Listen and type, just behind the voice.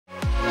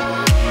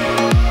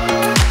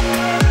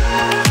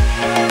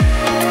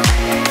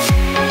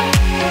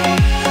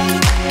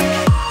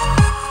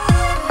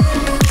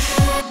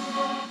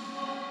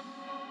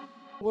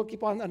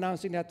keep on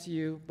announcing that to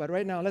you. But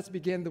right now, let's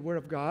begin the Word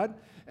of God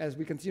as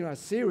we continue our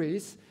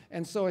series.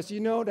 And so, as you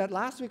know, that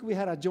last week we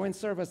had a joint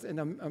service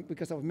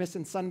because of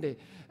Mission Sunday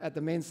at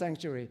the main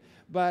sanctuary.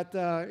 But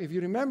if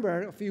you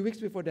remember, a few weeks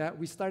before that,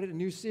 we started a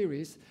new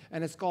series,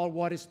 and it's called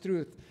What is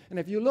Truth? And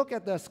if you look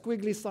at the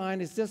squiggly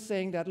sign, it's just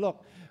saying that,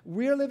 look,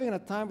 we're living in a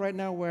time right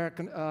now where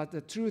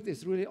the truth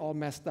is really all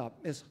messed up.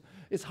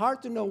 It's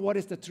hard to know what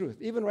is the truth.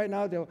 Even right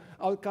now, the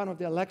outcome of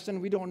the election,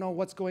 we don't know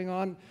what's going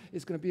on.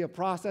 It's going to be a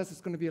process.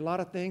 It's going to be a lot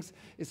of things.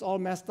 It's all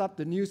messed up.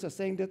 The news are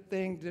saying that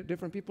thing.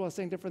 Different people are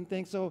saying different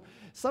things. So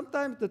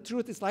sometimes the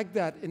truth is like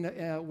that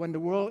when the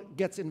world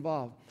gets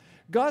involved.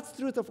 God's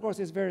truth, of course,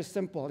 is very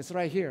simple. It's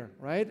right here,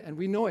 right? And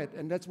we know it.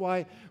 And that's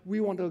why we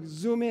want to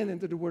zoom in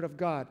into the Word of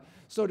God.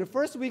 So the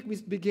first week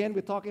we began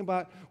with talking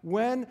about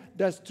when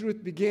does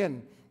truth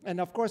begin? And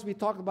of course, we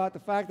talked about the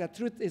fact that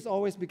truth is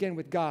always begin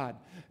with God.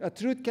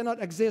 Truth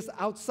cannot exist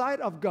outside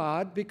of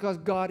God because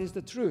God is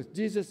the truth.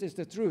 Jesus is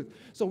the truth.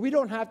 So we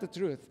don't have the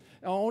truth.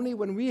 Only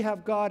when we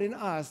have God in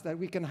us that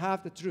we can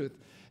have the truth.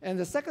 And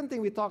the second thing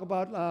we talked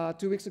about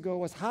 2 weeks ago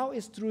was how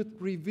is truth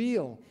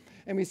revealed?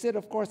 And we said,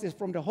 of course, it's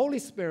from the Holy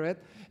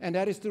Spirit, and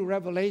that is through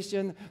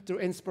revelation, through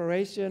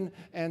inspiration,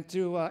 and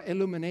through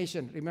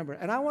illumination, remember.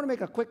 And I want to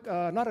make a quick,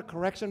 not a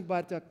correction,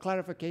 but a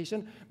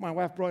clarification. My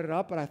wife brought it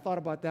up, but I thought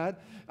about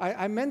that.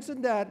 I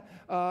mentioned that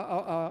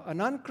a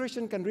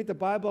non-Christian can read the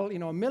Bible,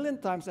 a million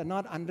times and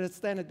not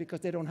understand it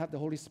because they don't have the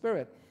Holy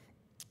Spirit.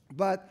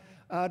 But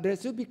there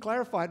should be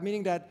clarified,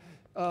 meaning that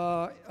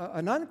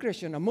a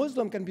non-Christian, a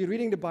Muslim can be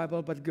reading the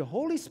Bible, but the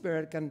Holy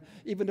Spirit can,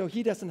 even though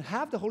he doesn't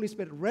have the Holy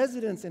Spirit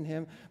residence in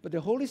him, but the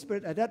Holy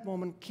Spirit at that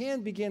moment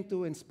can begin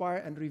to inspire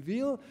and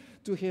reveal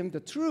to him the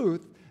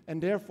truth,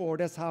 and therefore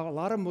that's how a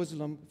lot of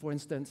Muslims, for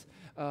instance,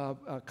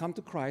 come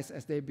to Christ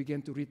as they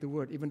begin to read the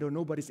Word, even though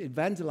nobody's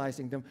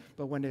evangelizing them,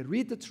 but when they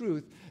read the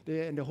truth,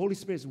 and the Holy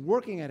Spirit is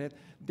working at it,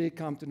 they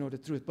come to know the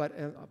truth. But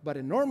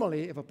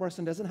normally, if a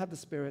person doesn't have the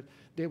Spirit,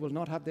 they will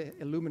not have the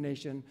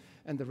illumination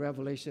and the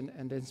revelation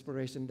and the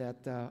inspiration that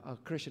a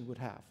Christian would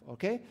have,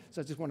 okay?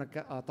 So I just want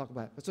to talk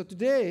about it. So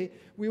today,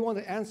 we want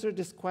to answer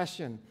this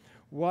question.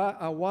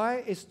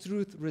 Why is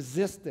truth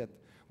resisted?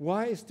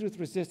 Why is truth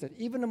resisted,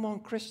 even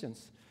among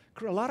Christians?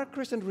 A lot of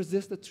Christians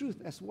resist the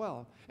truth as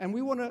well. And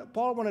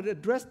Paul wanted to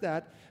address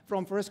that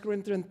from 1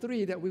 Corinthians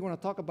 3 that we want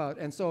to talk about.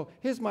 And so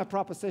here's my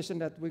proposition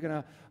that we're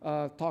going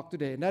to talk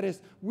today. And that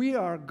is, we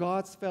are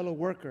God's fellow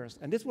workers.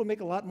 And this will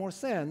make a lot more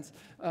sense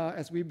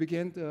as we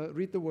begin to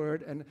read the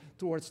Word and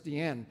towards the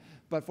end.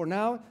 But for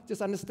now,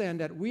 just understand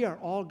that we are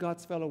all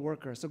God's fellow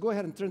workers. So go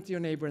ahead and turn to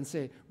your neighbor and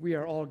say, we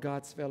are all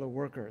God's fellow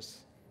workers.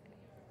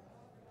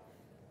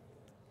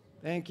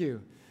 Thank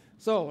you.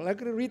 So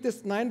let's read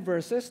these 9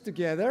 verses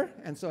together.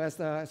 And so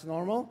as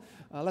normal,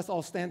 let's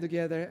all stand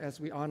together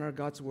as we honor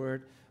God's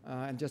Word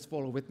and just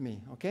follow with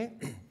me, okay?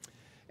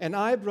 And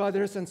I,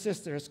 brothers and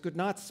sisters, could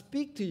not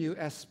speak to you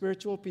as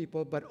spiritual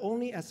people, but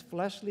only as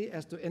fleshly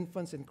as to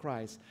infants in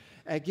Christ.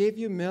 I gave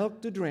you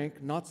milk to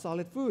drink, not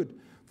solid food,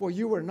 for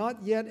you were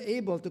not yet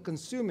able to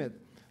consume it.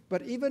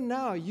 But even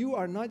now you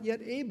are not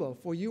yet able,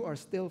 for you are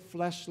still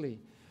fleshly.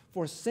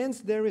 For since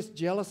there is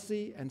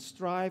jealousy and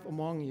strife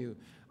among you,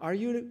 are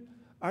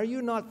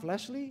you not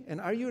fleshly? And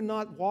are you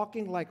not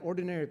walking like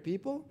ordinary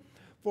people?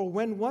 For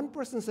when one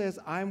person says,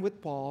 I'm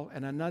with Paul,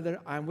 and another,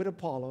 I'm with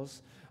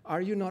Apollos,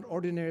 are you not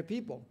ordinary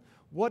people?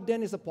 What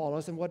then is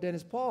Apollos, and what then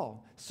is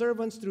Paul?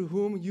 Servants through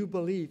whom you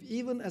believe,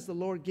 even as the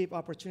Lord gave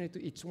opportunity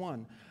to each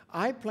one.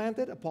 I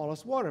planted,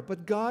 Apollos watered,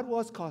 but God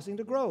was causing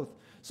the growth.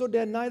 So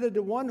then neither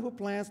the one who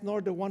plants nor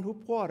the one who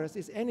waters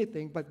is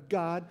anything, but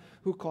God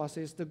who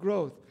causes the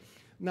growth.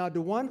 Now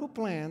the one who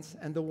plants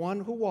and the one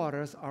who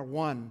waters are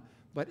one,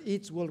 but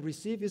each will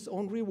receive his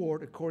own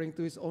reward according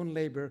to his own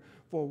labor.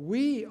 For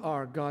we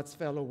are God's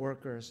fellow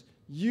workers.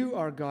 You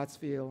are God's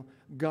field,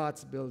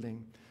 God's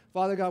building.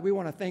 Father God, we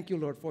want to thank you,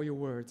 Lord, for your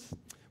words.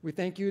 We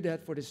thank you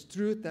that for this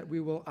truth that we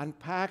will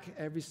unpack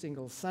every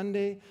single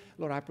Sunday.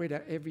 Lord, I pray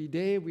that every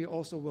day we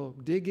also will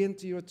dig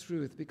into your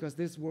truth because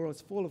this world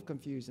is full of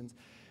confusions.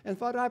 And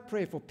Father, I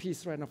pray for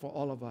peace right now for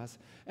all of us.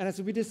 And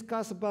as we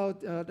discuss about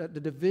the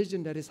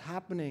division that is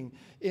happening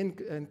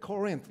in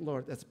Corinth,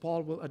 Lord, as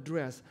Paul will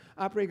address,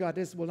 I pray, God,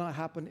 this will not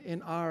happen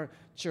in our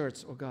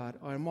church, oh God,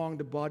 or among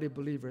the body of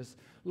believers.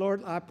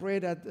 Lord, I pray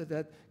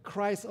that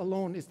Christ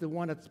alone is the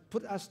one that's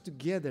put us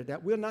together,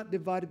 that we're not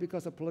divided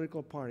because of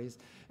political parties.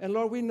 And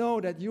Lord, we know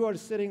that you are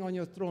sitting on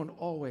your throne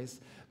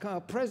always.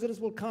 Presidents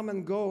will come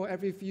and go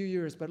every few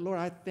years, but Lord,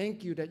 I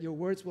thank you that your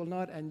words will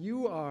not, and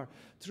you are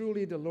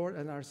truly the Lord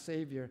and our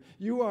Savior.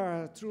 You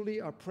are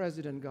truly our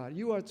President, God.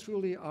 You are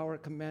truly our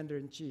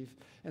Commander-in-Chief.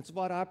 And so,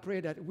 Father, I pray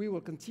that we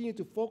will continue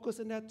to focus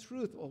on that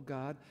truth, oh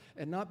God,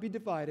 and not be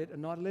divided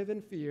and not live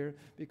in fear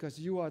because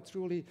you are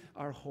truly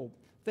our hope.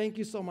 Thank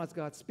you so much,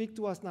 God. Speak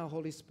to us now,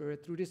 Holy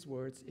Spirit, through these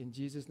words. In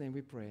Jesus' name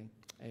we pray.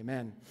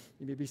 Amen.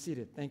 You may be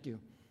seated. Thank you.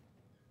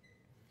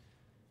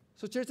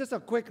 So, church, just a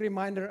quick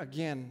reminder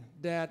again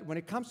that when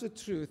it comes to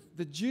truth,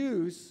 the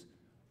Jews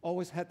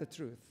always had the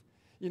truth.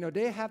 You know,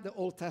 they have the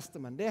Old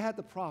Testament. They had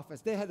the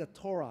prophets. They had the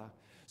Torah.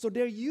 So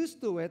they're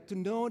used to it to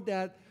know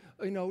that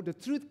the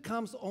truth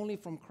comes only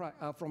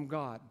from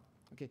God.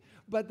 Okay,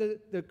 but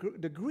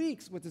the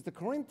Greeks, which is the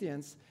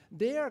Corinthians,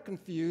 they are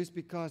confused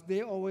because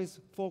they always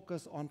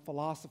focus on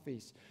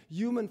philosophies,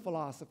 human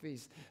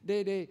philosophies.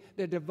 They're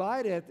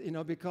divided,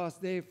 because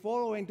they're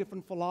following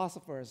different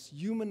philosophers,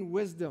 human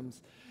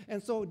wisdoms.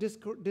 And so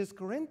this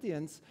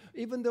Corinthians,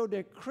 even though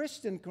they're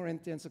Christian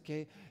Corinthians,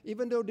 okay,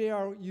 even though they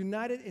are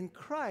united in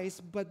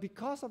Christ, but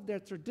because of their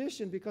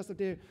tradition, because of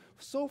their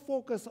so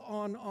focused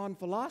on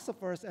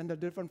philosophers and the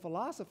different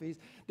philosophies,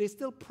 they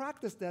still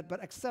practice that, but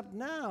except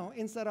now,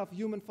 instead of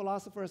human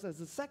philosophers as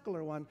the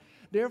secular one,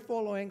 they're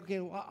following,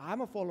 okay, well,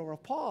 I'm a follower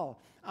of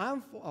Paul.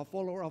 I'm a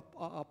follower of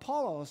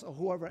Apollos or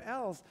whoever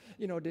else,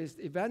 these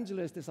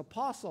evangelists, these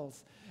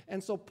apostles.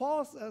 And so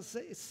Paul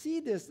see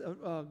this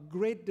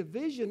great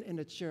division in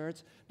the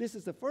church. This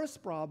is the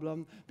first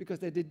problem because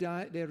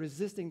they're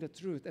resisting the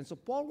truth. And so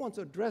Paul wants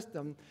to address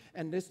them,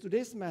 and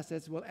today's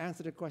message will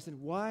answer the question,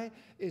 why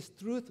is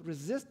truth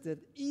resisted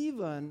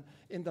even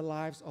in the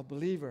lives of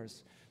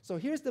believers? So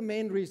here's the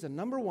main reason.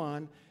 Number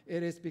one,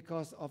 it is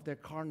because of their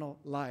carnal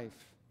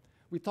life.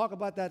 We talked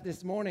about that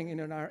this morning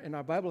in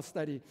our Bible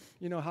study,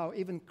 how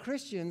even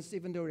Christians,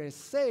 even though they're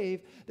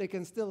saved, they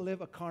can still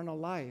live a carnal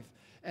life.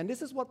 And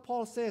this is what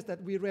Paul says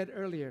that we read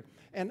earlier.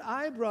 And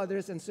I,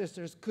 brothers and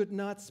sisters, could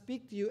not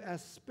speak to you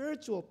as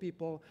spiritual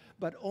people,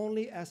 but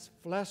only as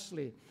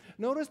fleshly.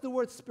 Notice the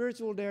word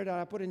spiritual there that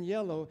I put in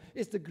yellow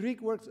is the Greek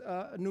word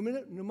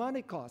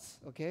pneumanikos,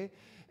 okay?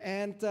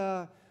 And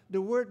the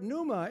word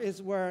pneuma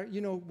is where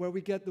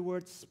we get the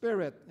word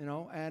spirit,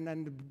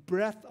 and the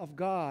breath of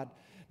God.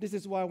 This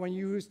is why when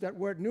you use that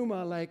word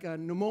pneuma, like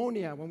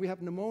pneumonia, when we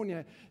have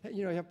pneumonia,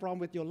 you have a problem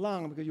with your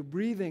lung because you're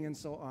breathing and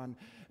so on.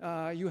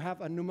 You have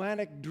a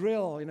pneumatic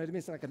drill, it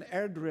means like an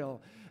air drill.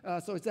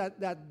 So it's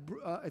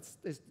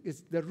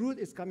it's the root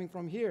is coming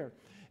from here.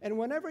 And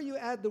whenever you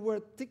add the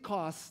word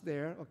tikos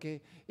there,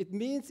 okay, it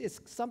means it's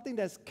something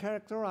that's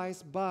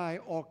characterized by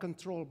or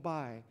controlled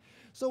by.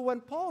 So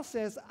when Paul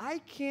says, I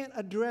can't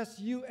address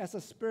you as a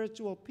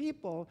spiritual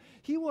people,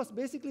 he was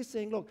basically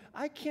saying, look,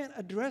 I can't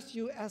address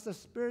you as a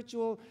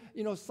spiritual,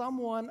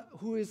 someone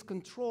who is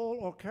controlled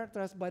or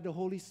characterized by the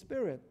Holy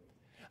Spirit.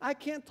 I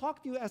can't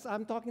talk to you as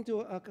I'm talking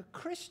to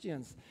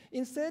Christians.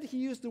 Instead, he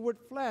used the word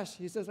flesh.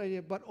 He says right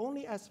here, but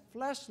only as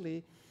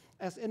fleshly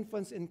as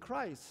infants in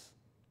Christ.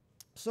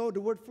 So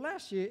the word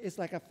flesh here is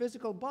like a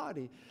physical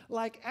body,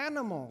 like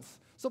animals.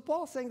 So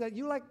Paul's saying that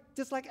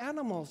just like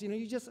animals,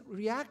 you're just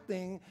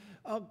reacting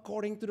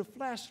according to the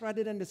flesh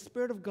rather than the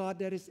Spirit of God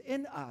that is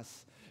in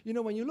us.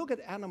 When you look at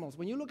animals,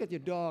 when you look at your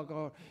dog,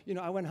 or,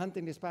 I went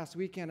hunting this past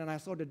weekend and I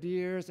saw the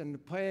deers and the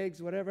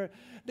pigs, whatever,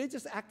 they're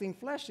just acting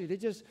fleshly. They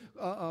just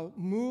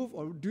move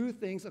or do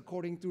things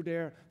according to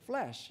their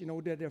flesh.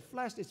 Their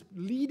flesh is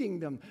leading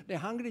them. They're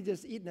hungry, they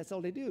just eat, and that's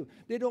all they do.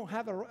 They don't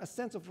have a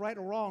sense of right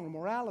or wrong,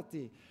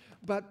 morality.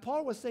 But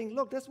Paul was saying,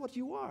 look, that's what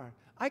you are.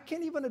 I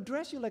can't even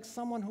address you like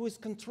someone who is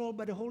controlled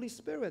by the Holy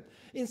Spirit.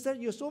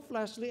 Instead, you're so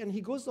fleshly. And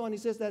he goes on, he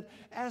says that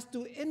as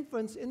to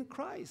infants in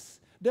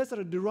Christ. That's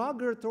a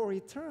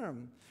derogatory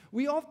term.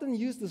 We often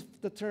use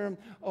the term,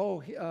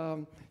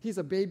 he's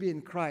a baby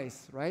in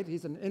Christ, right?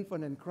 He's an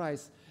infant in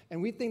Christ.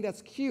 And we think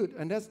that's cute.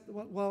 And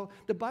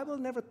the Bible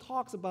never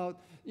talks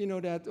about,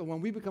 that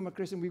when we become a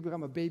Christian, we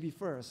become a baby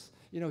first.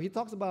 He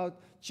talks about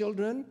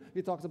children,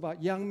 he talks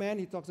about young men,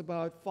 he talks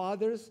about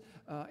fathers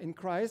in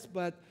Christ.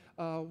 But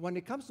when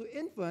it comes to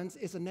infants,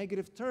 it's a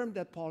negative term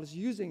that Paul is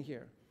using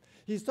here.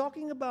 He's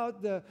talking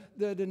about the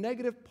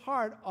negative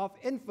part of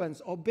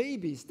infants or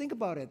babies. Think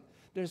about it.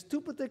 There's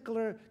two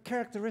particular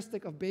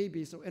characteristics of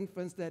babies or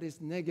infants that is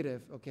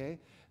negative, okay?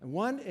 And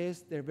one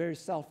is they're very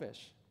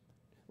selfish,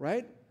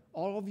 right?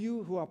 All of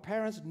you who are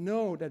parents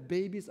know that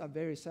babies are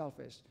very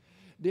selfish.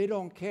 They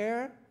don't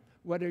care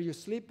whether you're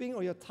sleeping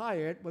or you're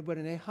tired, but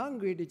when they're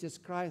hungry, they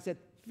just cry and say,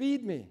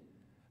 feed me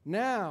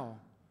now.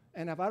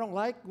 And if I don't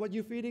like what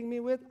you're feeding me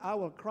with, I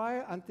will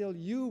cry until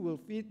you will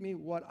feed me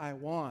what I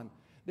want.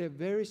 They're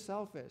very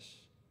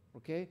selfish,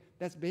 okay?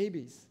 That's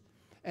babies.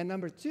 And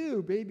number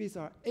two, babies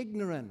are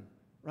ignorant,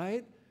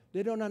 right?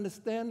 They don't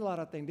understand a lot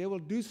of things. They will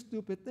do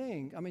stupid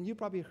things. I mean, you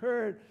probably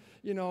heard,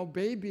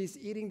 babies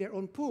eating their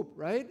own poop,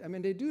 right? I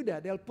mean, they do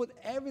that. They'll put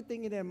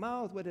everything in their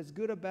mouth, whether it's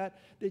good or bad,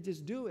 they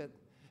just do it.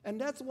 And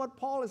that's what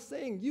Paul is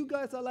saying. You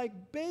guys are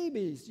like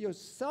babies. You're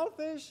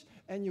selfish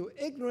and you're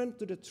ignorant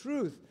to the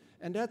truth.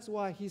 And that's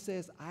why he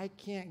says, I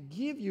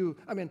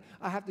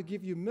have to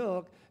give you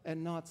milk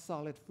and not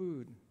solid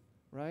food,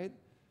 right?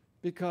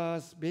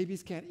 Because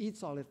babies can't eat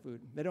solid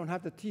food. They don't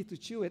have the teeth to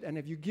chew it. And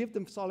if you give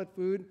them solid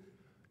food,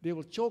 they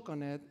will choke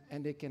on it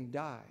and they can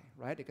die,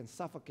 right? They can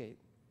suffocate.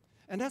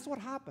 And that's what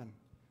happened.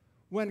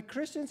 When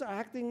Christians are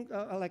acting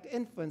like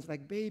infants,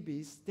 like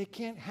babies, they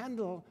can't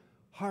handle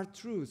hard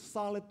truth,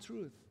 solid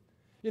truth.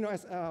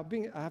 I've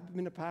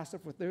been a pastor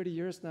for 30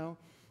 years now,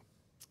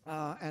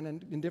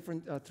 and in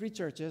different three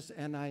churches,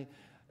 and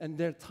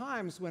there are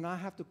times when I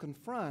have to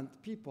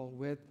confront people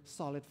with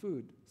solid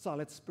food,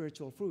 solid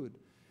spiritual food.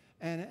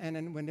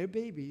 And when they're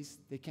babies,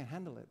 they can't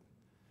handle it.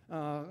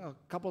 A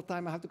couple of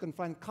times I have to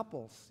confront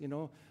couples,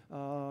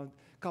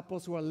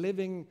 couples who are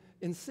living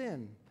in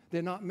sin.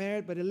 They're not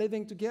married, but they're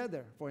living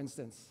together, for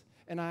instance.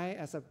 And I,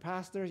 as a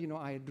pastor,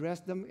 I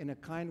address them in a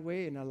kind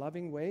way, in a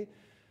loving way,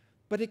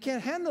 but they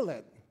can't handle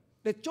it.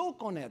 They choke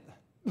on it.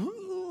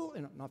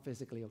 Not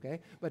physically, okay?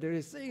 But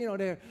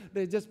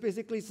they're just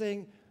basically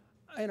saying,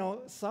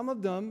 some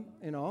of them,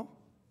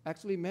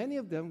 actually many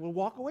of them will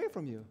walk away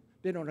from you.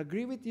 They don't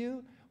agree with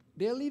you.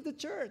 They'll leave the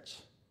church.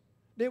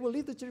 They will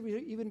leave the church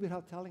even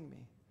without telling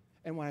me.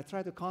 And when I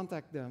try to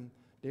contact them,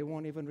 they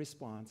won't even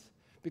respond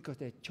because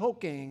they're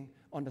choking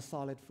on the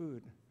solid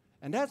food.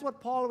 And that's what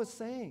Paul was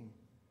saying.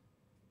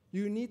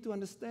 You need to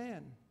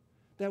understand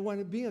that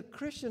when being a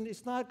Christian,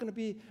 it's not going to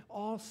be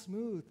all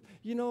smooth.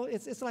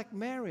 It's like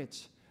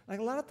marriage. Like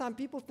a lot of times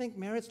people think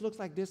marriage looks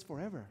like this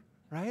forever,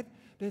 right?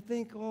 They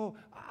think, oh,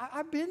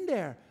 I've been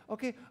there.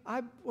 Okay,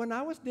 when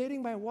I was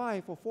dating my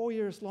wife for 4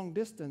 years long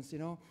distance,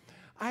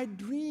 I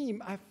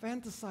dream, I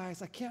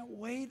fantasize, I can't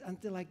wait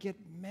until I get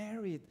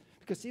married.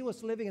 Because he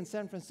was living in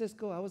San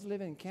Francisco, I was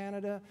living in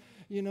Canada,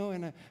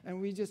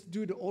 and we just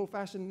do the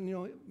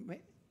old-fashioned,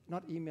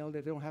 not email,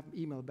 they don't have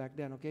email back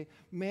then, okay?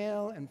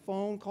 Mail and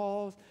phone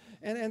calls.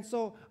 And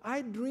so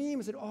I dream,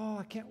 I said, oh,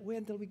 I can't wait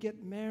until we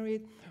get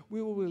married.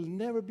 We will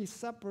never be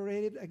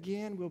separated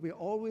again. We'll be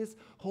always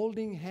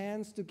holding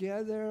hands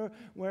together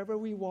wherever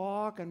we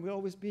walk, and we'll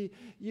always be,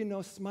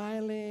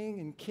 smiling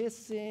and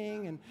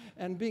kissing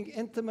and being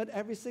intimate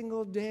every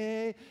single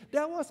day.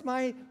 That was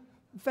my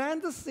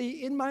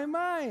fantasy in my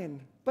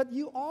mind. But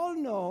you all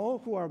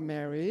know who are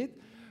married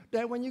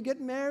that when you get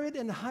married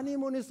and the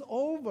honeymoon is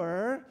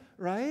over,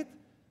 right,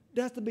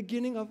 that's the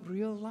beginning of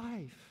real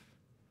life,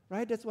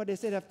 right? That's why they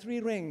say they have 3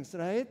 rings,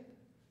 right?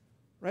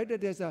 Right?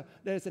 That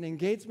there's an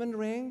engagement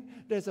ring,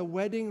 there's a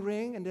wedding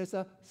ring, and there's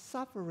a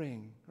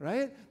suffering,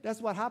 right?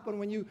 That's what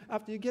happens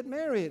after you get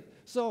married.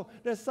 So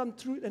there's some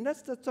truth, and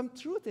there's some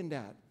truth in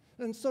that.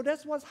 And so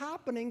that's what's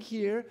happening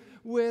here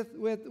with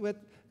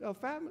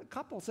family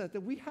couples.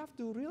 That we have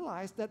to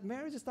realize that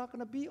marriage is not going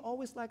to be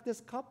always like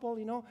this couple,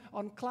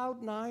 on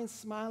cloud 9,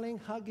 smiling,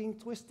 hugging,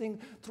 twisting,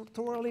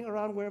 twirling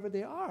around wherever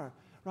they are,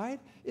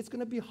 right? It's going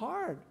to be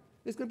hard.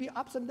 There's going to be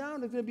ups and downs.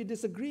 There's going to be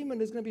disagreement.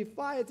 There's going to be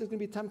fights. There's going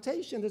to be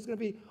temptation. There's going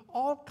to be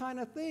all kind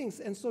of things.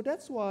 And so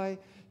that's why,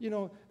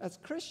 as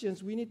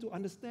Christians, we need to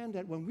understand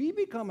that when we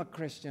become a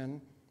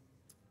Christian,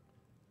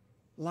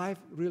 life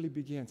really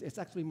begins. It's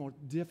actually more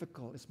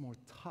difficult. It's more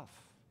tough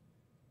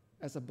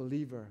as a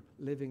believer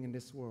living in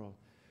this world.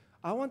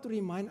 I want to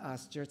remind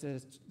us, church,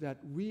 that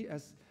we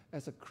as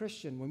a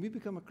Christian, when we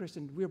become a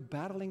Christian, we're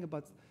battling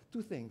about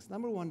 2 things.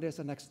 Number 1, there's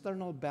an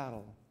external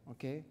battle,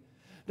 okay?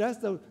 That's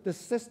the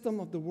system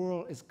of the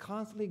world is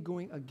constantly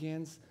going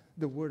against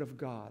the Word of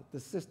God, the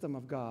system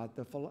of God,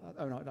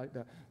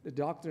 the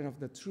doctrine of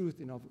the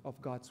truth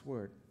of God's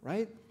Word,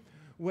 right?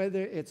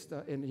 Whether it's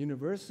in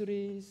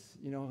universities,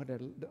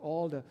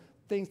 all the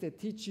things they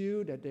teach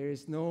you that there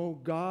is no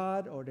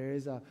God or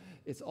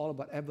it's all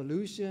about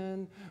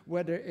evolution,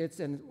 whether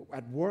it's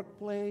at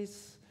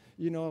workplace,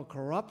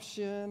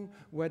 corruption,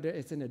 whether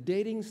it's in a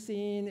dating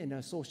scene, in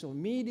a social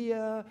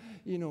media,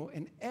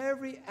 in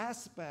every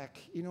aspect,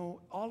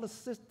 all the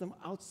system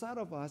outside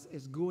of us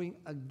is going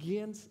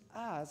against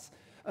us,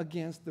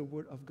 against the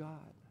Word of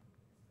God.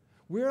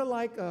 We're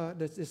like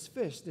this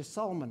fish, this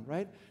salmon,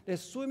 right? They're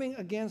swimming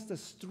against the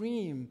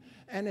stream,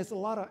 and it's a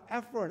lot of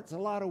effort, it's a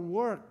lot of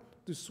work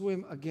to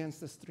swim against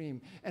the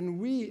stream.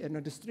 And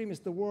the stream is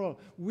the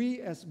world.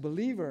 We as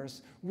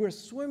believers, we're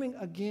swimming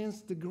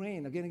against the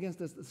grain, against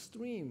the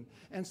stream.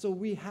 And so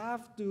we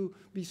have to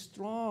be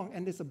strong,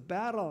 and it's a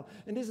battle.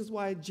 And this is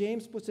why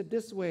James puts it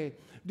this way: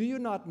 do you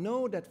not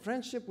know that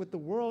friendship with the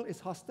world is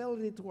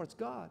hostility towards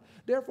God?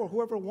 Therefore,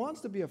 whoever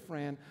wants to be a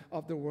friend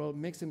of the world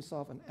makes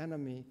himself an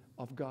enemy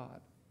of God.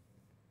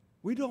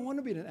 We don't want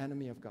to be an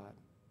enemy of God,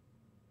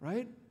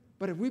 right?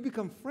 But if we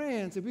become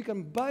friends, if we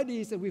become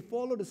buddies, if we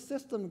follow the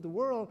system of the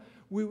world,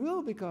 we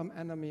will become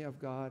enemy of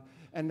God.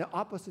 And the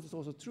opposite is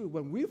also true.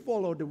 When we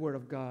follow the Word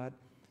of God,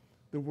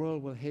 the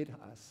world will hate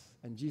us.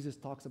 And Jesus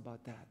talks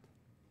about that.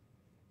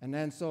 And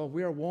then so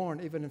we are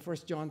warned, even in 1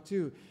 John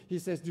 2, he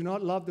says, do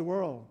not love the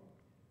world,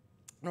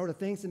 nor the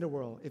things in the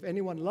world. If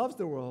anyone loves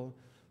the world,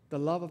 the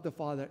love of the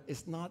Father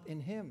is not in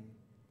him.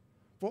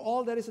 For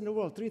all that is in the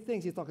world, 3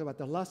 things he's talking about: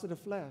 the lust of the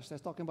flesh,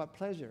 that's talking about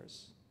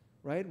pleasures,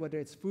 right? Whether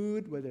it's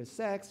food, whether it's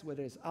sex,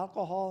 whether it's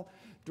alcohol,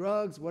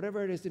 drugs,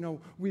 whatever it is,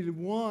 we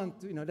want,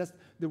 that's,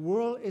 the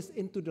world is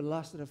into the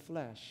lust of the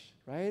flesh,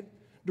 right?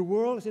 The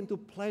world is into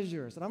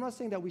pleasures. And I'm not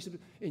saying that we should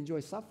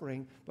enjoy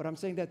suffering, but I'm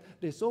saying that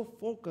they're so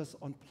focused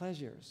on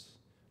pleasures.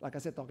 Like I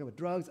said, talking about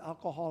drugs,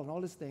 alcohol, and all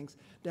these things.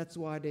 That's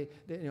why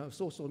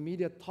social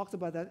media talks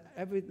about that.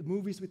 Every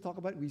movies we talk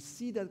about, we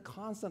see that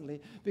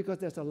constantly, because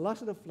there's a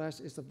lust of the flesh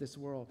is of this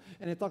world.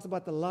 And it talks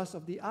about the lust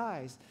of the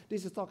eyes.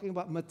 This is talking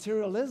about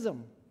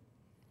materialism.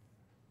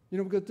 You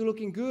know, because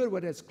looking good,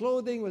 whether it's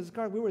clothing, whether it's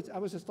car. I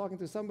was just talking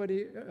to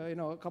somebody,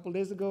 a couple of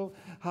days ago,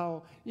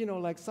 how,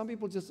 like some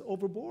people just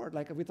overboard.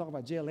 Like we talk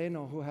about Jay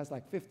Leno, who has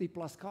like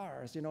 50+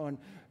 cars, and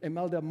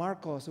Imelda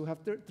Marcos, who have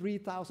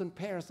 3,000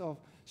 pairs of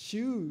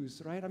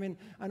shoes, right? I mean,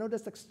 I know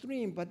that's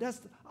extreme, but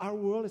our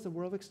world is a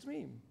world of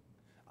extreme.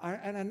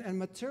 And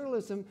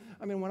materialism,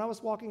 I mean, when I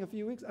was walking a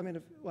few weeks, I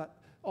mean,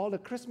 all the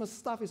Christmas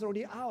stuff is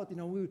already out.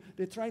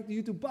 They're trying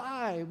you to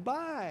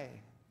buy.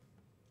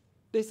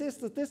 They say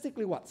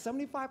statistically,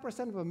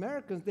 75% of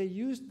Americans, they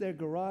use their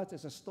garage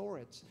as a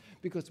storage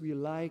because we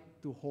like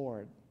to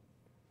hoard.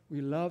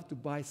 We love to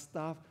buy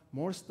stuff,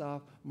 more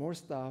stuff, more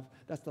stuff.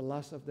 That's the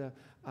lust of the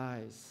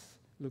eyes,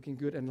 looking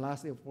good. And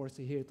lastly, of course,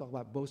 here talk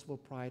about boastful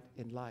pride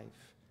in life.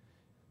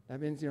 That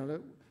means,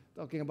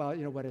 talking about,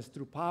 whether it's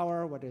through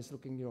power, whether it's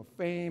looking,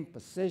 fame,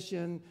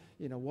 position,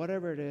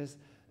 whatever it is.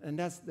 And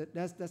that's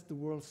the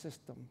world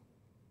system.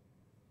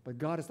 But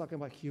God is talking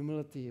about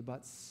humility,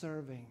 about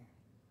serving.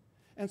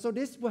 And so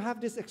this will have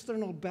this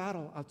external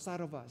battle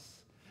outside of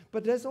us.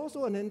 But there's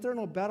also an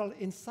internal battle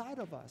inside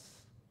of us.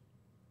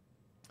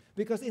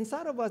 Because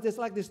inside of us, there's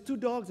like these two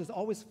dogs that's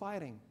always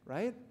fighting,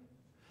 right?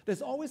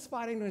 There's always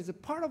fighting. There's a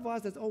part of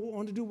us that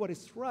wants to do what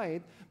is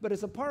right, but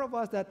there's a part of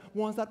us that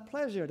wants that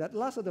pleasure, that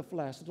lust of the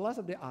flesh, the lust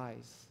of the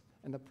eyes,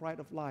 and the pride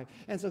of life.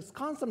 And so it's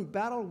constant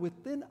battle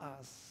within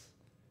us,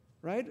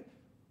 right?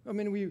 I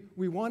mean,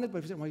 we want it,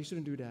 but we say, well, you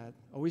shouldn't do that,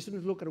 or we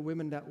shouldn't look at a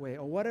woman that way,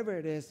 or whatever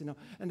it is,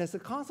 And there's a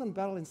constant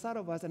battle inside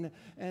of us,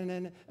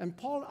 and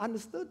Paul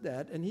understood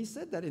that, and he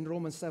said that in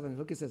Romans 7.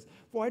 Look, he says,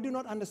 "For I do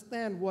not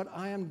understand what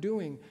I am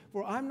doing,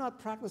 for I'm not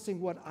practicing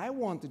what I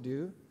want to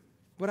do,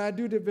 but I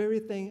do the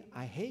very thing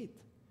I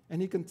hate."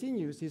 And he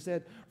continues, he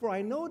said, "For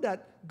I know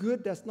that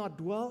good does not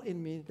dwell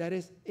in me, that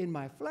is, in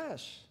my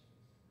flesh.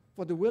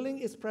 For the willing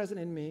is present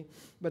in me,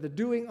 but the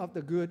doing of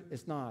the good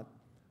is not.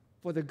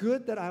 For the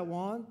good that I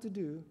want to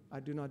do, I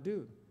do not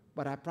do,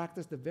 but I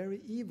practice the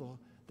very evil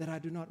that I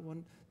do not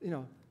want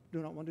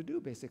to do,"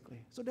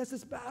 basically. So there's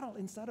this battle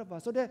inside of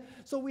us.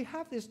 So we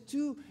have this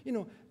two,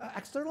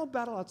 external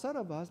battle outside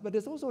of us, but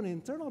there's also an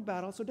internal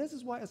battle. So this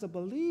is why, as a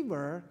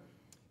believer,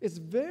 it's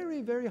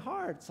very, very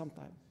hard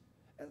sometimes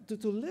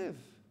to live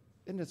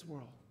in this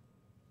world.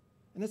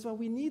 And that's why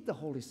we need the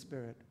Holy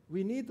Spirit.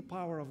 We need the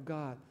power of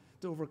God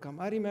to overcome.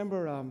 I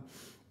remember,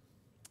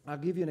 I'll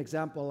give you an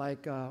example.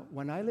 Like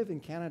when I live in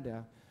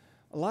Canada,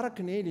 a lot of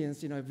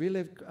Canadians, if we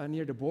live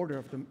near the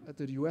border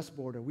to the U.S.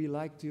 border, we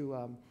like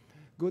to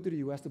go to the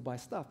U.S. to buy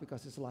stuff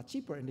because it's a lot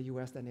cheaper in the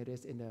U.S. than it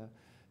is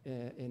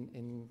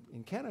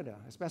in Canada,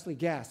 especially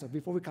gas. So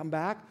before we come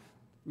back,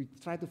 we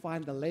try to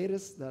find the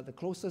latest, the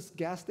closest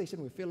gas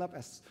station. We fill up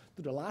as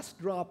to the last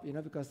drop,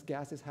 because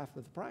gas is half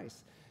the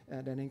price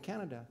than in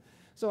Canada.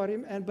 So,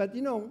 but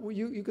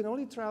you can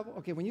only travel.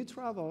 Okay, when you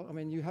travel, I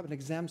mean, you have an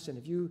exemption.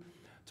 If you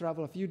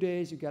travel a few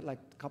days, you get like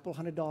a couple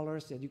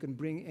 $100 that you can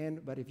bring in.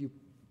 But if you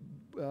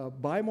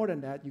buy more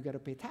than that, you got to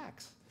pay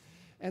tax.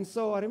 And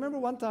so I remember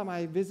one time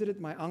I visited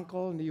my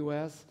uncle in the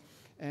U.S.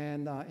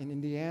 and in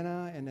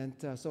Indiana, and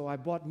then so I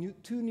bought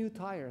two new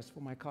tires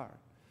for my car.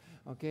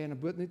 Okay, and I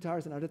bought new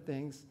tires and other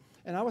things.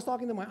 And I was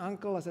talking to my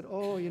uncle. I said,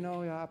 "Oh,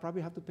 I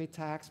probably have to pay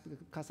tax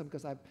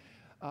because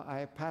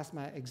I passed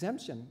my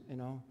exemption,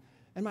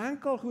 And my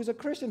uncle, who's a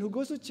Christian, who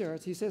goes to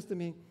church, he says to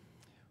me,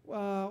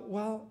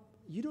 "Well,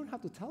 you don't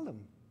have to tell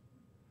them."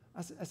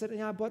 I said,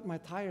 "Yeah, I bought my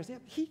tires." Yeah,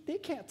 they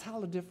can't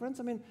tell the difference.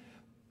 I mean,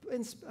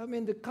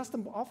 the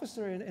custom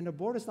officer in the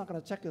border is not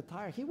going to check your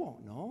tire. He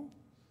won't know.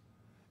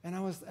 And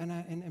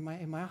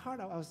in my heart,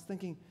 I was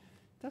thinking,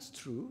 that's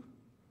true.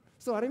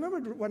 So I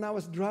remember when I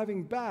was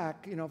driving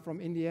back, from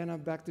Indiana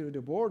back to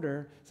the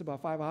border, it's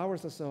about 5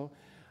 hours or so,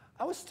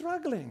 I was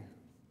struggling.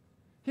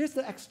 Here's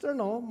the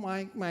external,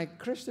 my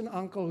Christian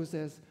uncle who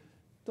says,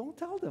 "Don't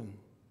tell them.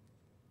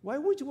 Why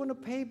would you want to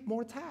pay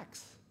more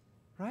tax,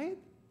 right?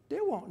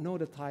 They won't know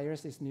the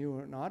tires is new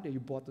or not, that you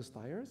bought those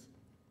tires."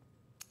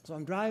 So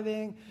I'm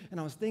driving, and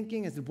I was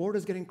thinking, as the border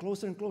is getting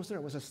closer and closer,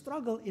 it was a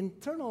struggle,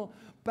 internal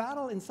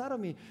battle inside of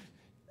me.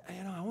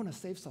 I want to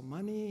save some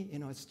money.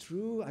 It's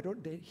true.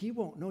 He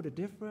won't know the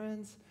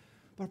difference.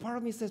 But part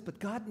of me says, but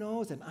God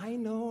knows, and I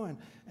know,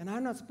 and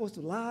I'm not supposed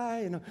to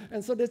lie.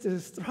 And so there's a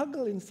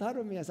struggle inside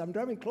of me as I'm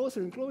driving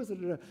closer and closer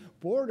to the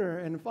border.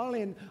 And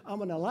finally, I'm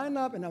going to line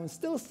up, and I'm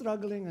still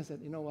struggling. I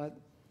said, "You know what?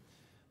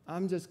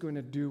 I'm just going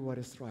to do what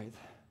is right.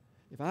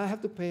 If I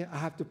have to pay, I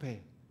have to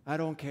pay. I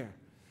don't care."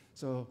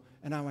 So,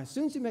 and as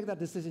soon as you make that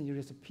decision,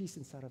 there's a peace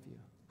inside of you.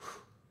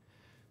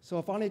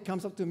 So finally, it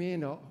comes up to me,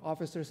 and the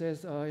officer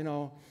says,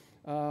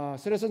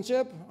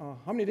 "Citizenship,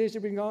 how many days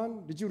you been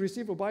gone? Did you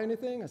receive or buy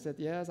anything?" I said,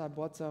 "Yes, I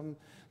bought some,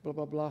 blah,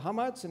 blah, blah. How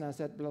much?" And I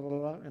said, blah, blah,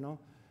 blah,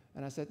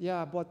 And I said,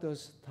 "Yeah, I bought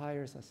those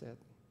tires," I said.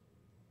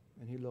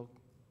 And he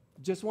looked,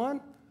 "Just one?"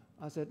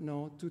 I said,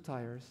 "No, 2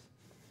 tires."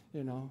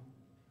 He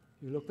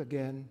looked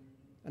again,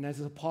 and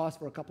there's a pause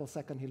for a couple of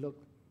seconds. He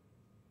looked,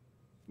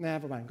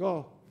 "Never mind,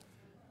 go."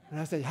 And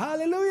I said,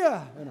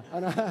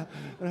 "Hallelujah."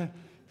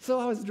 So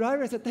I was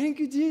driving. I said, "Thank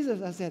you,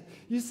 Jesus." I said,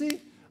 "You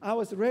see, I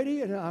was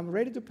ready, and I'm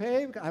ready to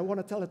pay. I want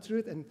to tell the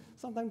truth." And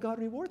sometimes God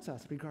rewards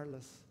us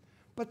regardless.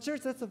 But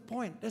church, that's the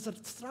point. There's a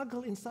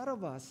struggle inside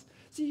of us.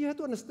 See, you have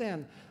to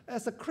understand,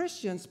 as a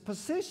Christians,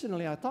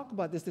 positionally, I talked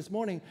about this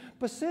morning,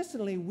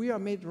 positionally, we are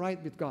made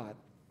right with God.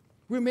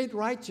 We're made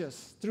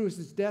righteous through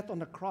his death on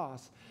the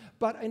cross.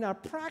 But in our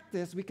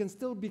practice, we can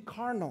still be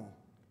carnal,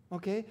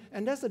 okay?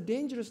 And that's a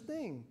dangerous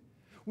thing.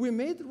 We're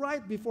made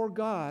right before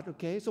God,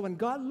 okay? So when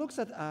God looks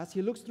at us,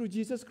 he looks through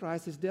Jesus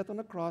Christ, his death on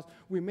the cross.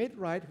 We're made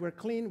right, we're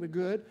clean, we're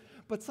good.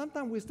 But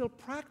sometimes we're still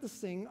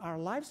practicing, our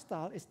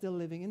lifestyle is still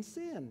living in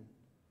sin.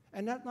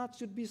 And that not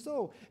should be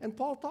so. And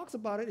Paul talks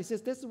about it. He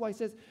says, this is why he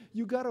says,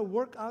 you got to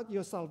work out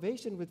your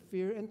salvation with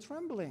fear and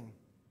trembling.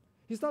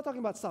 He's not talking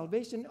about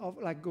salvation of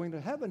like going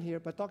to heaven here,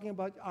 but talking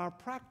about our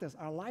practice,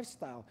 our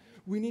lifestyle.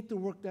 We need to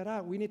work that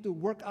out. We need to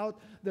work out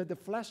the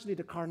fleshly,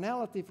 the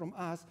carnality from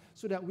us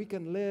so that we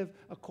can live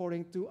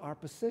according to our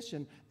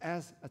position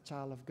as a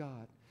child of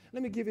God.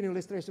 Let me give you an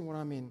illustration of what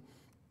I mean.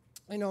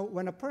 You know,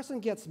 when a person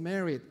gets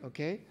married,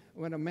 okay,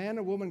 when a man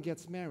or woman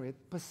gets married,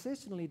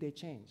 positionally they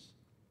change.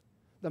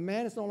 The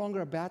man is no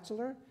longer a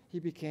bachelor, he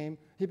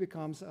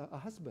becomes a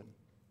husband,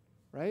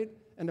 right?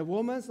 And the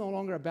woman is no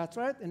longer a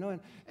bachelorette, you know,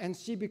 and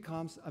she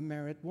becomes a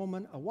married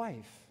woman, a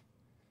wife.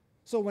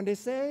 So when they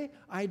say,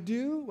 I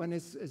do, when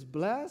it's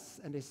blessed,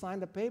 and they sign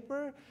the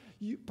paper,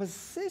 you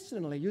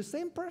positionally, you're the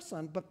same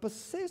person, but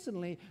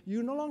positionally,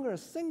 you're no longer a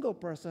single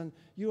person,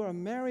 you are a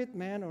married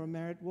man or a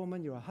married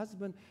woman, you're a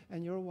husband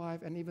and you're a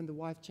wife, and even the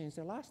wife changed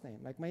their last name.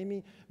 Like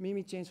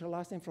Mimi changed her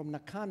last name from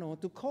Nakano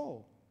to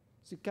Ko.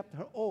 She kept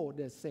her O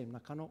the same,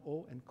 Nakano,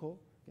 O, and Ko.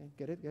 Okay,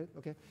 get it?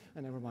 Okay,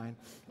 never mind.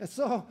 And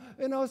so,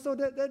 you know, so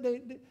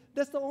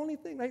that's the only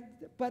thing, right?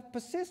 But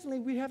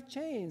positionally, we have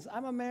changed.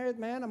 I'm a married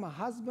man, I'm a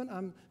husband,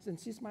 and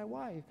she's my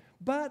wife.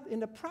 But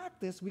in the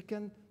practice, we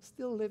can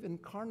still live in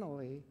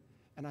carnally,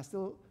 and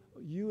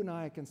you and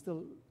I can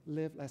still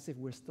live as if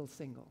we're still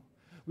single.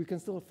 We can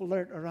still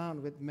flirt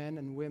around with men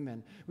and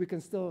women. We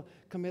can still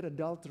commit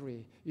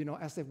adultery, you know,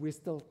 as if we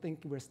still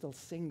think we're still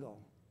single.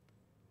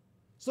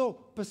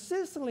 So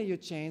positionally you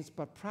change,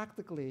 but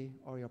practically,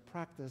 or your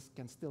practice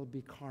can still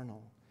be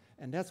carnal.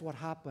 And that's what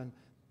happened,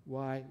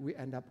 why we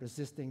end up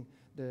resisting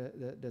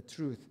the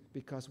truth,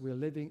 because we're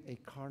living a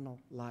carnal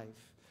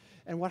life.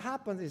 And what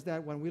happens is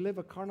that when we live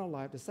a carnal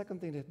life, the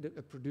second thing that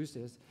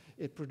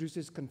it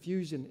produces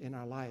confusion in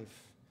our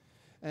life.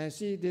 And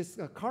see, this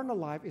carnal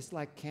life is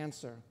like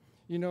cancer.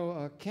 You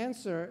know,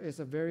 cancer is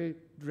a very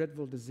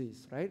dreadful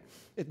disease, right?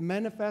 It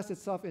manifests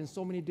itself in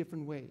so many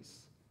different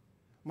ways.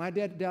 My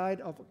dad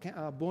died of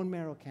bone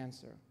marrow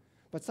cancer.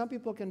 But some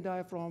people can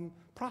die from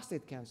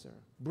prostate cancer,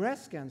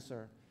 breast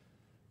cancer,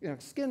 you know,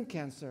 skin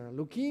cancer,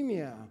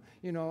 leukemia,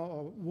 you know,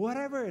 or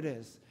whatever it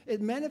is. It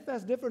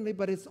manifests differently,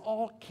 but it's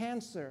all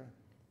cancer.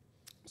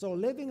 So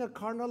living a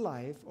carnal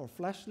life or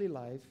fleshly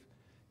life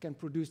can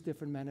produce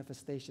different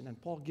manifestation.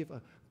 And Paul gives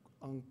an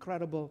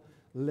incredible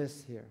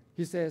list here.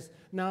 He says,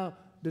 now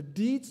the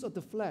deeds of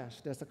the flesh,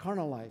 that's the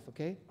carnal life,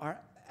 okay,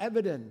 are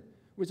evident,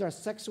 which are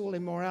sexual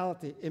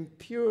immorality,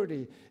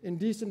 impurity,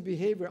 indecent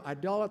behavior,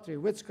 idolatry,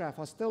 witchcraft,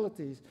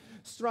 hostilities,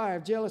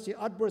 strife, jealousy,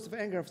 outbursts of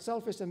anger,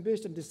 selfish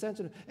ambition,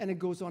 dissension, and it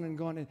goes on and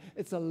on. And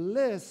it's a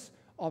list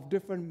of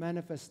different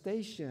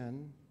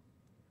manifestations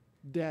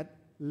that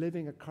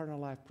living a carnal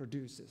life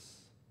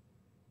produces.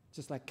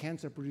 Just like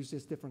cancer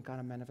produces different kind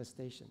of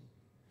manifestation.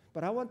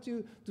 But I want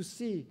you to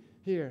see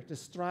here the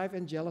strife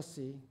and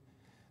jealousy,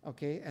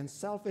 okay, and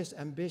selfish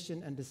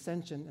ambition and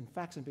dissension and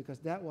faction, because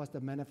that was the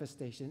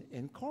manifestation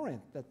in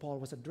Corinth that Paul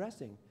was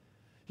addressing.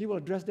 He will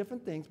address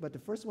different things, but the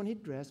first one he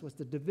addressed was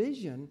the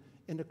division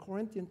in the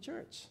Corinthian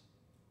church.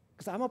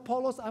 Because I'm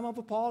Apollos, I'm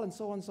of Paul, and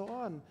so on and so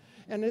on.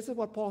 And this is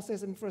what Paul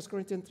says in 1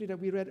 Corinthians 3 that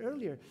we read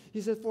earlier.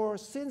 He says, for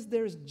since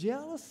there is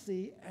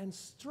jealousy and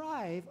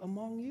strife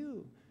among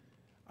you,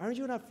 aren't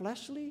you not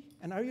fleshly?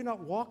 And are you not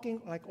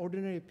walking like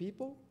ordinary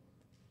people?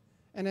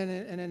 And then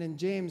in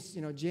James,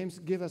 you know, James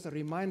gives us a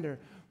reminder.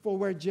 For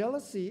where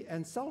jealousy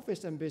and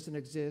selfish ambition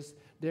exist,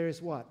 there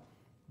is what?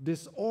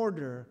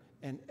 Disorder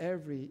and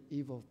every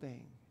evil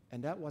thing.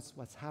 And that was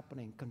what's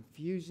happening.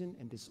 Confusion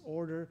and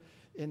disorder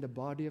in the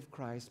body of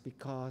Christ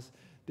because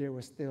they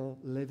were still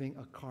living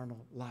a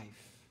carnal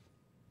life.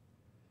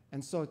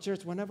 And so,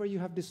 church, whenever you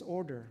have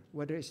disorder,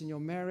 whether it's in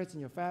your marriage, in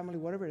your family,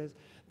 whatever it is,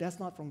 that's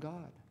not from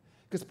God.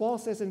 Because Paul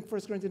says in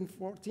 1 Corinthians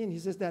 14, he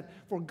says that,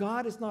 for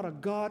God is not a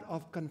God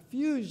of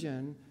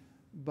confusion,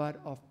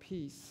 but of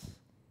peace.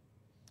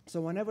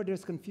 So whenever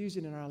there's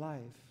confusion in our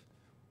life,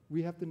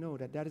 we have to know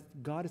that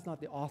God is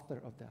not the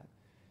author of that.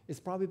 It's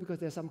probably because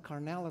there's some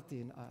carnality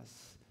in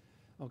us,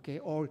 okay?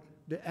 Or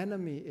the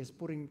enemy is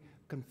putting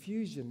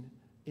confusion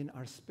in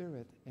our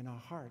spirit, in our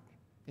heart,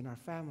 in our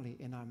family,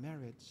 in our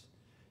marriage.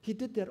 He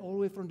did that all the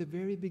way from the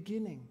very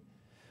beginning.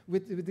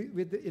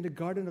 In the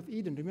Garden of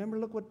Eden. Remember,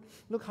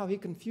 look how he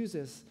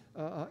confuses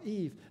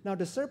Eve. Now,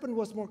 the serpent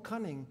was more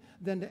cunning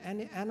than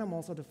the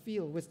animals of the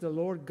field which the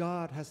Lord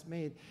God has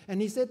made.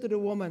 And he said to the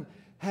woman,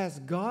 has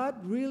God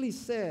really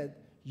said,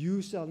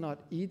 you shall not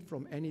eat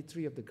from any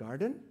tree of the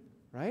garden?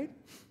 Right?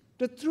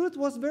 The truth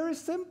was very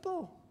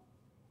simple.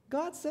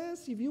 God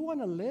says, if you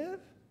want to live,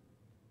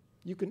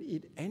 you can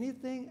eat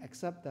anything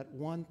except that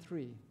one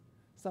tree.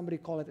 Somebody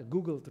call it a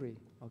Google tree,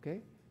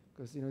 okay?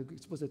 Because,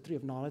 it's supposed to be a tree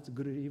of knowledge,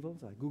 good or evil.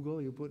 So like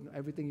Google, you put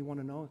everything you want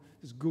to know,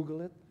 just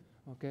Google it,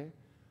 okay?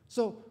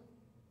 So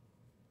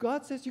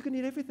God says you can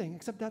eat everything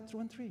except that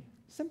one tree.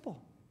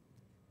 Simple.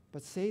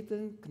 But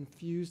Satan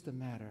confused the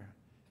matter.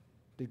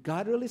 Did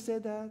God really say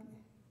that?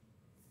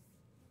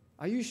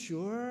 Are you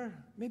sure?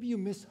 Maybe you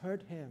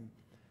misheard him.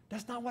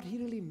 That's not what he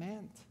really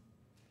meant.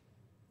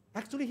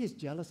 Actually, he's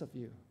jealous of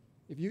you.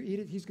 If you eat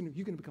it, you're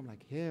going to become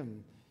like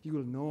him. You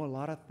will know a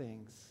lot of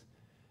things.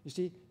 You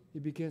see, he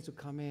begins to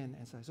come in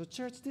and say, so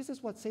church, this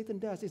is what Satan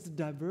does. It's a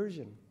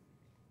diversion.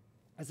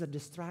 It's a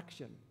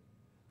distraction.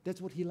 That's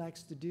what he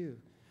likes to do.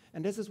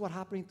 And this is what's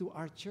happening to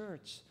our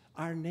church,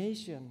 our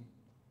nation.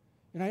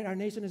 Right? Our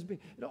nation is being,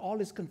 all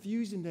this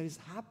confusion that is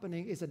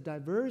happening is a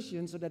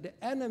diversion so that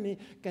the enemy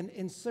can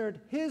insert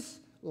his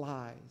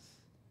lies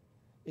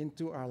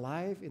into our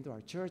life, into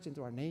our church,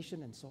 into our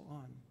nation, and so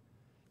on.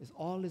 It's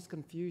all this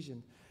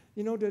confusion.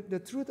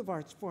 The truth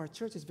for our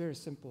church is very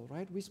simple,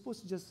 right? We're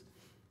supposed to just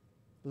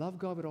love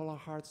God with all our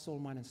heart, soul,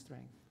 mind, and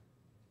strength,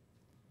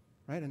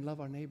 right? And love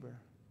our neighbor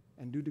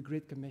and do the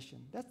Great Commission.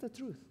 That's the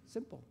truth,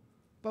 simple.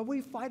 But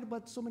we fight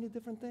about so many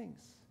different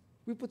things.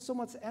 We put so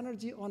much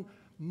energy on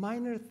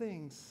minor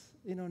things,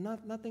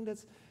 nothing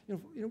that's,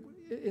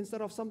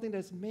 instead of something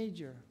that's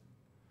major.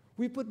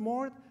 We put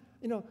more,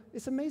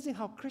 it's amazing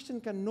how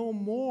Christians can know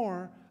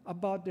more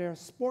about their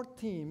sport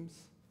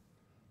teams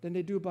than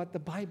they do about the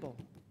Bible,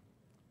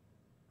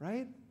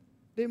 right?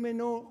 They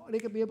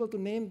can be able to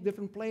name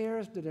different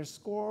players, their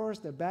scores,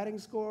 their batting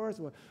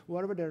scores,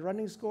 whatever their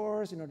running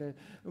scores, their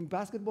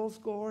basketball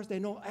scores. They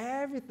know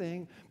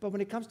everything, but when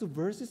it comes to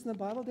verses in the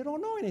Bible, they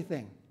don't know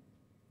anything.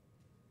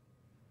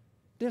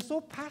 They're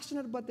so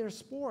passionate about their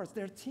sports,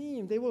 their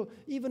team. They will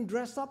even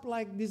dress up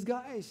like these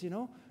guys,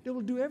 They will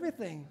do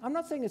everything. I'm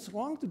not saying it's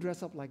wrong to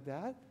dress up like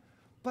that,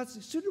 but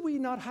should we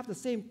not have the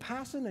same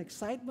passion and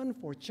excitement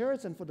for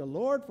church and for the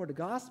Lord, for the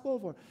gospel,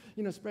 for,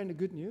 spreading the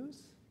good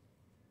news?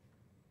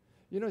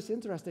 It's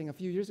interesting. A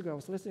few years ago, I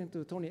was listening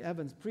to Tony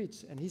Evans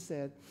preach, and he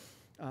said,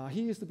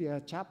 he used to be a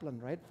chaplain,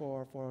 right,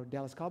 for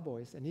Dallas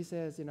Cowboys. And he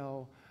says, you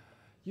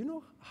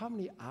know how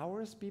many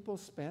hours people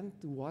spend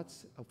to watch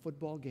a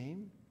football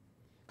game?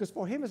 Because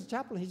for him as a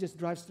chaplain, he just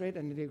drives straight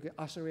and they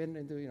usher in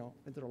into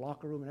the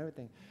locker room and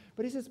everything.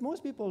 But he says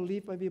most people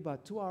leave maybe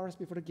about 2 hours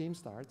before the game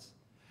starts.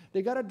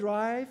 They got to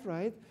drive,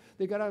 right?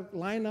 They got to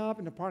line up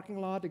in the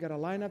parking lot. They got to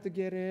line up to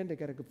get in. They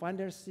got to find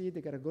their seat. They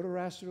got to go to the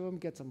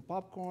restroom, get some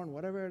popcorn,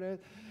 whatever it is,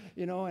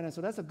 And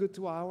so that's a good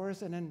 2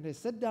 hours. And then they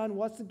sit down,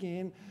 watch the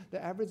game.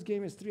 The average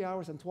game is 3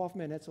 hours and 12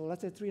 minutes. So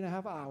let's say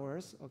 3.5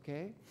 hours,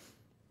 okay?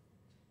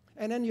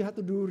 And then you have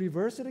to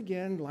reverse it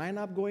again, line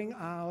up going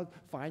out,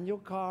 find your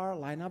car,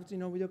 line up,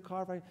 with your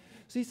car.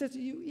 So he says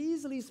you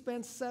easily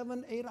spend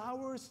 7-8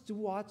 hours to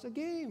watch a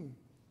game.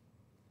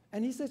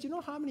 And he says, you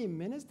know how many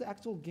minutes the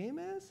actual game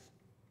is?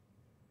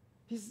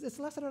 It's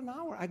less than an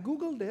hour. I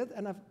Googled it,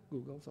 and I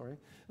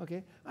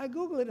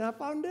Googled it, and I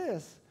found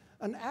this.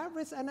 An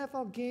average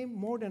NFL game,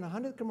 more than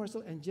 100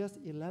 commercials, and just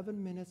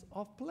 11 minutes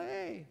of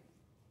play.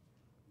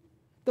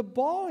 The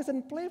ball is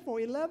in play for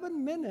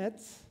 11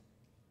 minutes,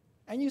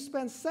 and you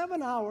spend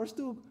 7 hours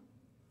to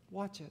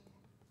watch it.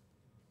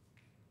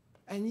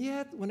 And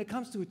yet, when it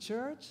comes to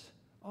church,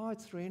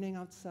 it's raining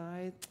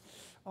outside.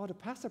 The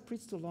pastor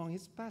preached too long.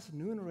 It's past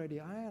noon already.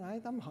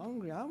 I'm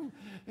hungry.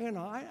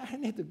 I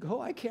need to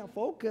go. I can't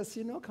focus.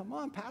 Come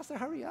on, pastor,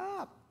 hurry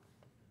up.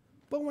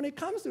 But when it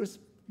comes to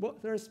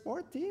their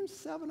sport teams,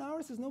 7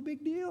 hours is no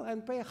big deal,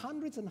 and pay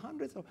hundreds and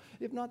hundreds,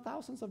 if not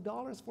thousands of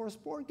dollars for a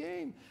sport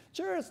game.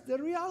 Church, the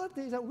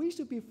reality is that we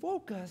should be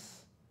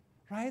focused,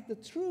 right? The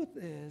truth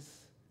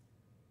is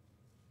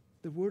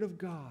the Word of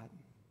God,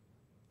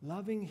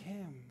 loving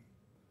Him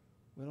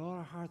with all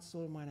our heart,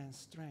 soul, mind, and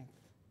strength.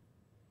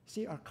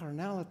 See, our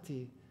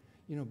carnality,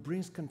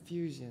 brings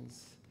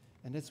confusions,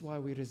 and that's why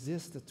we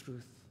resist the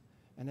truth,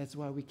 and that's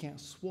why we can't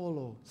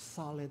swallow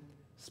solid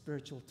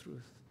spiritual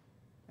truth,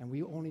 and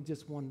we only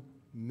just want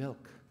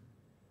milk.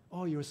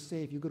 You're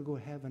safe, you're going to go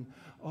to heaven.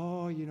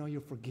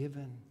 You're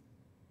forgiven,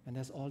 and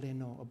that's all they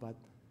know about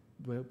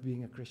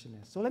being a Christian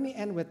is. So let me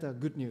end with the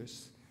good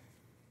news,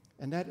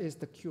 and that is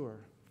the cure.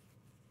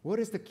 What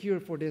is the cure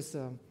for this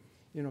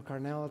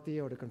carnality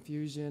or the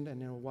confusion,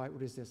 and what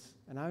is this?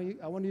 And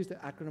I want to use the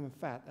acronym of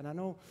FAT, and I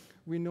know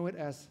we know it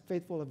as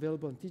faithful,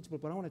 available, and teachable,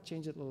 but I want to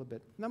change it a little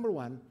bit. Number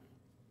one,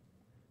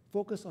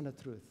 focus on the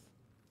truth.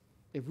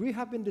 If we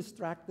have been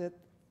distracted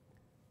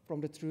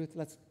from the truth,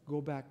 let's go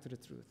back to the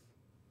truth.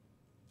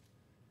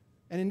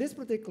 And in this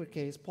particular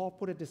case, Paul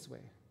put it this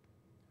way.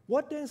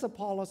 What then is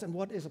Apollos and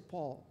what is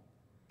Paul?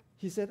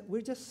 He said,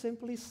 we're just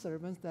simply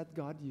servants that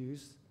God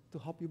used to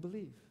help you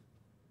believe.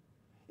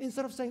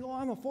 Instead of saying,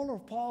 I'm a follower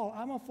of Paul,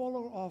 I'm a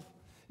follower of,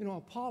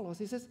 Apollos,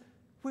 he says,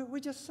 we're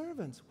just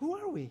servants. Who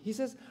are we? He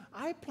says,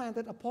 I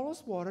planted,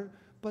 Apollos watered,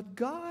 but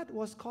God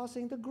was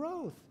causing the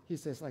growth, he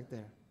says like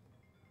there.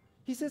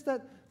 He says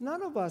that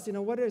none of us,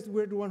 whether it's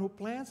we're the one who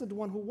plants or the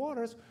one who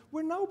waters,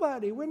 we're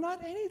nobody. We're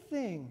not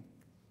anything.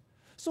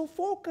 So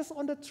focus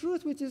on the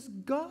truth, which is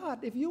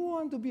God. If you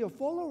want to be a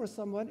follower of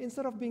someone,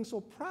 instead of being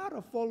so proud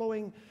of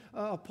following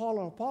Paul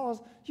or Apollos,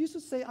 you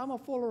should say, I'm a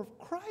follower of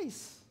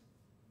Christ,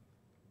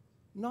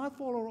 not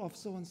follower of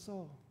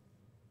so-and-so.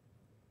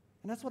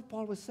 And that's what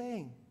Paul was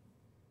saying.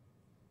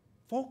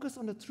 Focus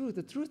on the truth.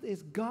 The truth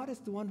is God is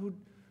the one who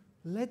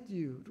led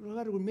you.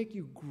 God will make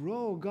you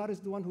grow. God is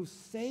the one who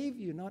saved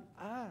you, not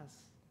us.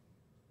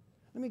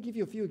 Let me give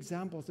you a few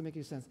examples to make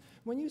it sense.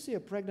 When you see a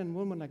pregnant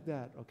woman like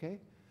that, okay?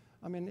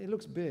 I mean, it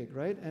looks big,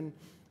 right? And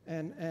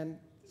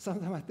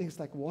sometimes I think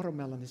it's like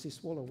watermelon. She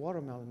swallowed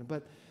watermelon.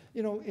 But,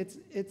 you know, it's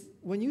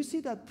when you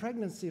see that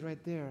pregnancy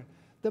right there,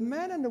 the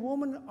man and the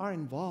woman are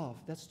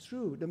involved. That's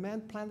true. The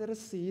man planted a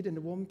seed and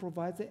the woman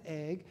provides the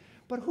egg.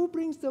 But who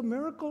brings the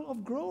miracle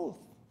of growth?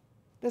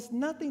 There's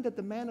nothing that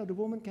the man or the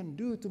woman can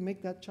do to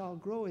make that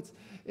child grow.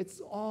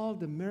 It's all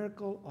the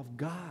miracle of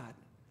God.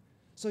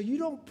 So you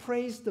don't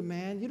praise the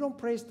man, you don't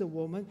praise the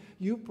woman,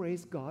 you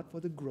praise God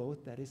for the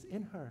growth that is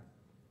in her.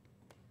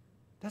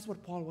 That's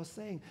what Paul was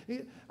saying.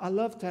 I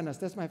love tennis.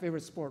 That's my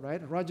favorite sport,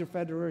 right? Roger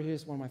Federer,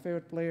 he's one of my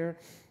favorite players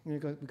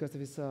because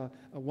of his a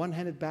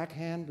one-handed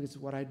backhand, because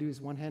what I do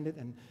is one-handed,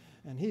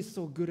 and he's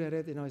so good at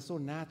it, you know, it's so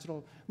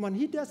natural. When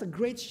he does a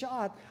great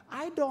shot,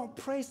 I don't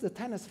praise the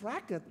tennis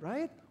racket,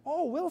 right?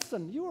 Oh,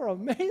 Wilson, you are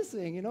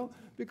amazing, you know,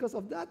 because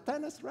of that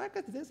tennis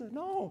racket.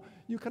 No,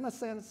 you cannot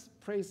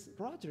praise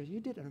Roger. You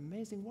did an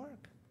amazing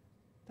work.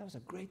 That was a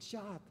great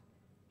shot.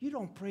 You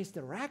don't praise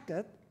the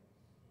racket,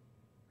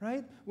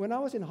 right? When I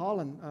was in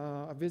Holland,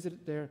 I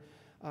visited there.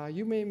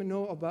 You may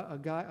know about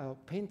a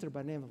painter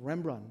by the name of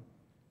Rembrandt.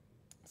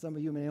 Some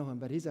of you may know him,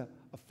 but he's a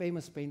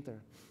famous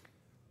painter.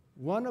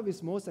 One of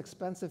his most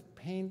expensive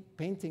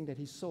painting that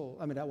he sold,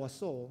 that was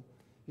sold,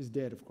 he's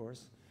dead, of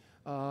course,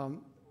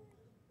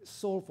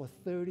 sold for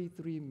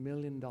 $33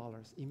 million.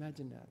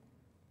 Imagine that.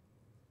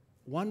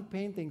 One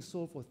painting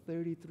sold for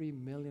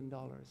 $33 million.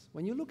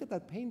 When you look at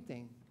that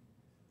painting,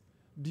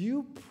 do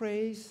you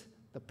praise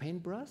the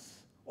paintbrush?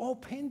 Oh,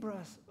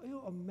 paintbrush,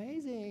 oh,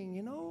 amazing,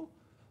 you know.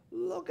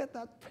 Look at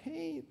that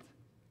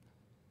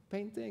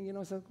painting, you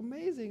know, it's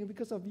amazing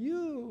because of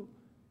you.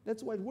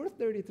 That's why it's worth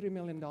 $33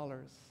 million.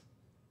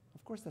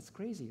 Of course, that's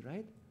crazy,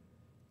 right?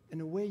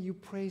 In a way, you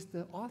praise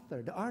the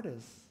author, the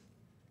artist.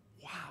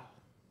 Wow,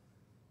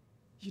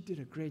 you did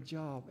a great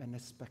job and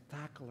it's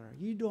spectacular.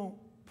 You don't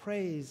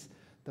praise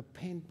the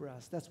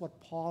paintbrush. That's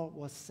what Paul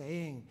was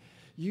saying.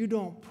 You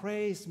don't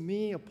praise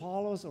me,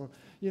 Apollos, or,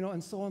 you know,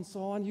 and so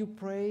on. You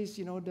praise,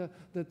 you know,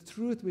 the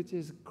truth, which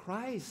is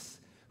Christ,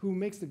 who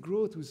makes the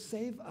growth, who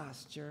saved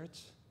us,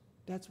 church.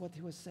 That's what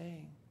he was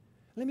saying.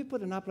 Let me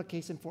put an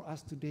application for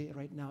us today,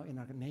 right now, in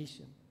our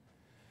nation.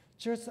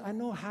 Church, I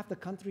know half the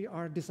country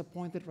are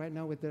disappointed right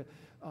now with the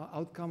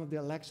outcome of the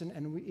election,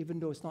 and even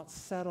though it's not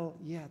settled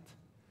yet.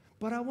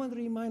 But I want to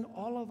remind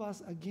all of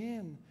us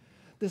again,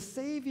 the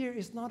Savior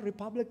is not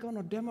Republican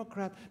or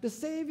Democrat. The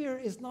Savior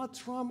is not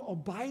Trump or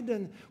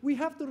Biden. We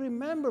have to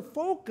remember,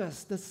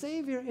 focus, the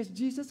Savior is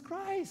Jesus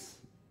Christ.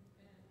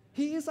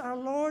 He is our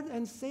Lord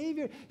and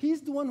Savior.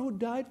 He's the one who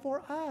died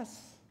for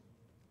us.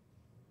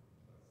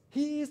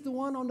 He is the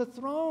one on the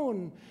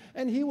throne,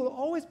 and he will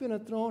always be on the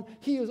throne.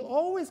 He is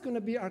always going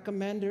to be our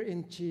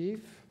commander-in-chief.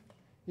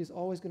 He's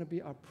always going to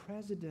be our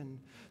president.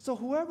 So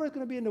whoever is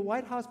going to be in the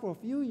White House for a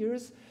few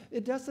years,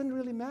 it doesn't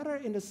really matter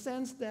in the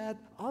sense that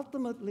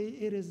ultimately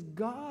it is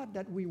God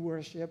that we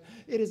worship.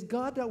 It is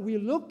God that we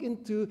look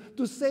into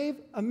to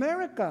save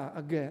America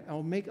again,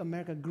 or make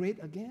America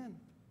great again.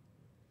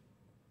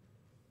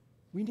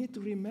 We need to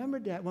remember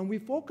that. When we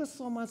focus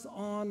so much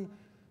on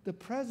the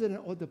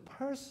president or the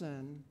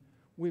person,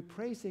 we're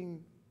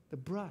praising the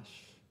brush.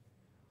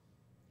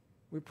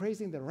 We're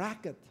praising the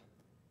racket,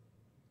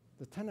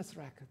 the tennis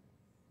racket.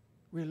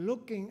 We're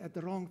looking at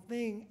the wrong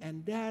thing,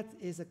 and that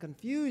is a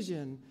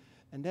confusion,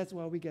 and that's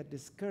why we get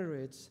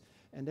discouraged,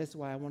 and that's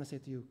why I want to say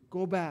to you,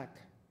 go back,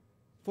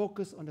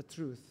 focus on the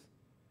truth,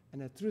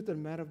 and the truth of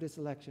the matter of this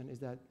election is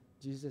that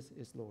Jesus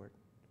is Lord,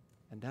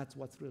 and that's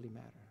what's really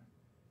matter,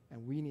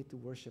 and we need to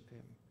worship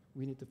him.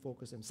 We need to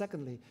focus on him.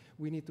 Secondly,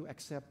 we need to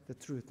accept the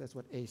truth. That's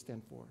what A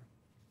stands for.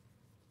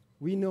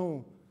 We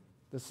know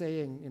the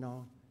saying, you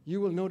know, you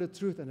will know the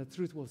truth and the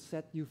truth will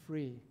set you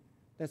free.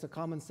 That's a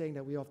common saying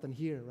that we often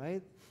hear,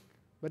 right?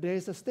 But there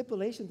is a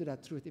stipulation to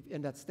that truth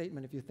in that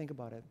statement if you think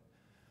about it.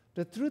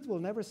 The truth will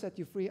never set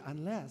you free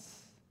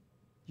unless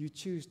you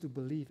choose to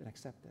believe and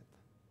accept it.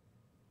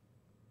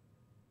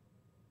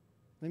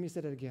 Let me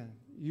say that again.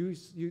 You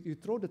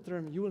throw the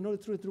term, you will know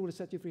the truth will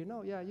set you free.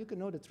 No, yeah, you can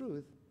know the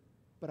truth,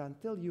 but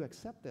until you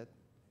accept it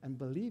and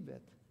believe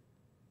it,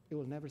 it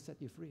will never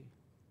set you free.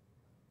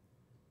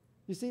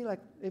 You see, like,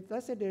 if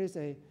let's say there is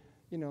a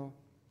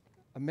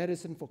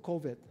medicine for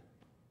COVID,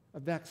 a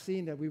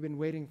vaccine that we've been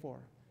waiting for.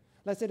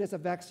 Let's say there's a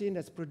vaccine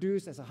that's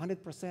produced as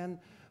 100%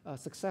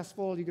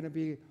 successful. You're going to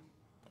be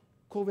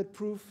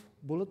COVID-proof,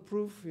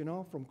 bulletproof, you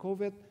know, from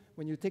COVID.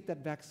 When you take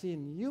that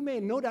vaccine, you may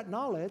know that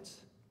knowledge,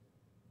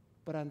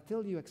 but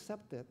until you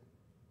accept it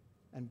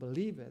and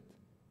believe it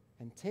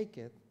and take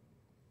it,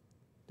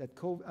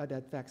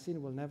 that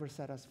vaccine will never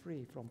set us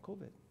free from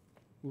COVID.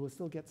 we will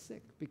still get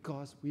sick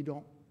because we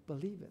don't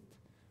believe it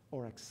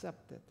or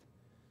accept it.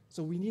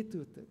 So we need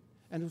to.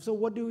 And so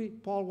what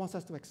Paul wants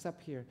us to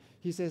accept here?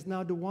 He says,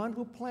 now the one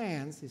who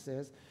plants, he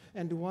says,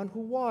 and the one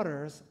who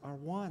waters are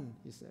one,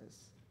 he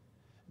says.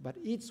 But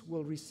each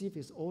will receive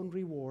his own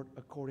reward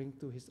according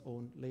to his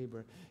own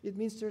labor. It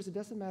means, church, it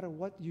doesn't matter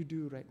what you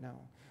do right now.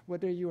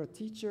 Whether you're a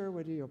teacher,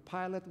 whether you're a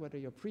pilot, whether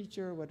you're a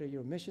preacher, whether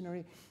you're a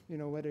missionary,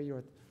 whether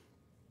you're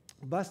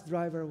a bus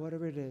driver,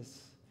 whatever it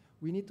is,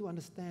 we need to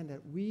understand that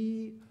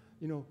we,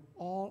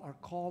 all are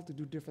called to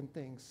do different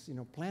things.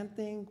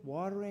 Planting,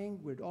 watering,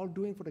 we're all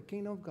doing for the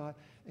kingdom of God,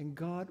 and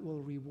God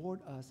will reward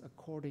us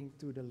according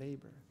to the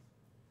labor.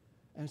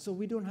 And so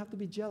we don't have to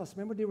be jealous.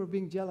 Remember, they were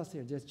being jealous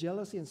here. There's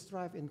jealousy and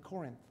strife in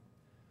Corinth.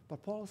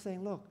 But Paul is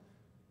saying, look,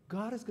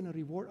 God is going to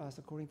reward us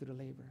according to the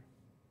labor.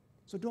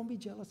 So don't be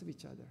jealous of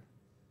each other.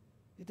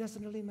 It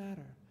doesn't really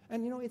matter.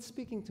 And it's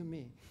speaking to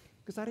me.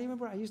 Because I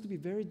remember I used to be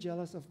very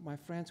jealous of my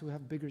friends who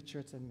have bigger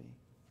church than me.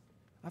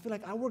 I feel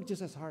like I work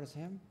just as hard as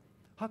him.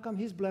 How come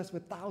he's blessed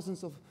with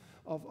thousands of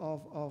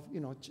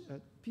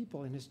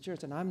people in his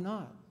church and I'm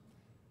not?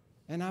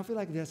 And I feel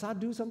like, yes, I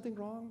do something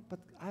wrong, but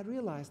I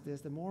realize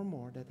this the more and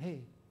more that,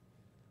 hey,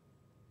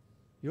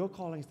 your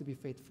calling is to be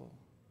faithful.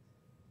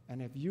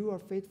 And if you are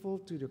faithful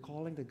to the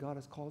calling that God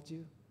has called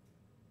you,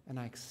 and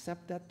I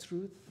accept that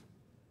truth,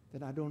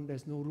 then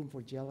there's no room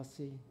for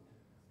jealousy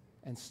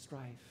and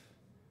strife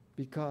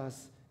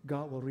because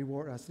God will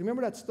reward us.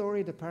 Remember that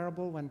story, the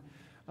parable, when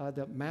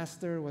the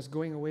master was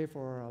going away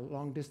for a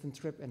long-distance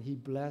trip and he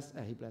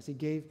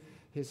gave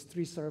his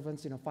 3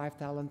 servants, 5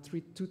 talent,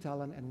 2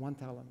 talent, and 1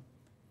 talent.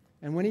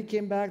 And when he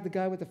came back, the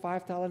guy with the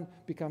 5 talent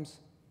becomes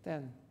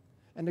 10.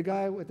 And the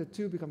guy with the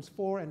 2 becomes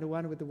 4, and the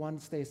one with the 1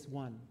 stays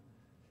 1.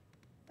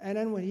 And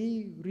then when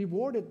he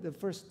rewarded the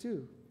first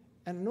 2,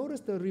 and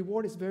notice the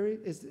reward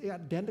is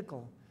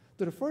identical.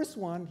 To the first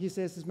one, he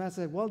says, his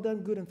master said, well done,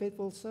 good and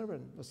faithful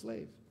servant or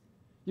slave.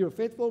 You're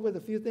faithful with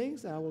a few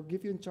things, and I will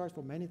give you in charge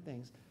for many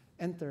things.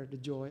 Enter the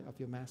joy of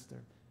your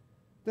master.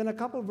 Then a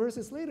couple of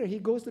verses later, he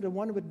goes to the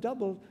one with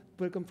double,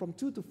 from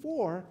 2 to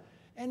 4,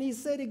 and he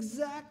said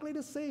exactly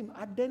the same,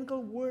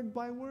 identical word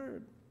by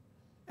word.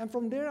 And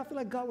from there, I feel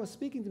like God was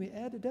speaking to me,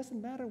 Ed, it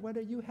doesn't matter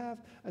whether you have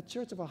a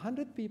church of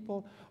 100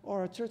 people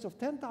or a church of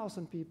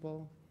 10,000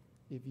 people.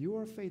 If you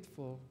are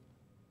faithful,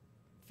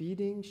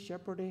 feeding,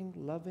 shepherding,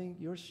 loving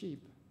your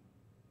sheep,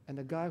 and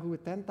the guy who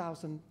with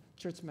 10,000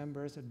 church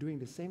members are doing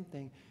the same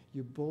thing,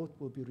 you both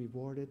will be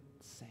rewarded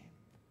the same.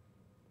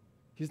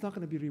 He's not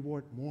going to be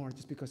rewarded more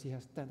just because he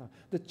has 10.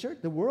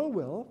 The world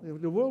will.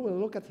 The world will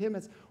look at him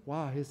as,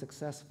 wow, he's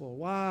successful.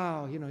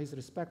 Wow, he's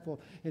respectful.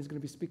 He's going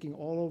to be speaking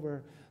all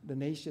over the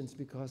nations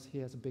because he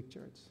has a big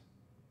church.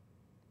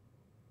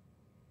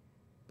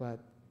 But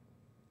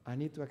I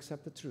need to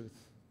accept the truth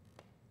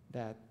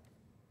that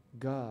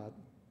God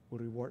will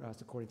reward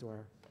us according to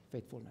our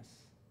faithfulness.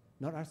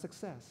 Not our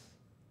success.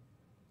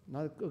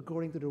 Not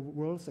according to the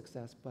world's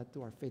success, but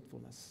to our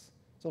faithfulness.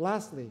 So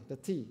lastly, the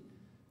T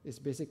is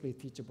basically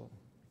teachable.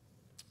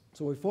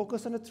 So we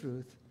focus on the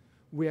truth,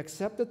 we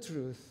accept the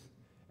truth,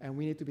 and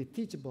we need to be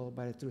teachable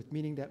by the truth,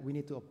 meaning that we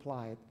need to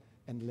apply it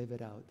and live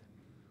it out.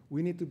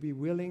 We need to be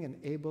willing and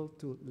able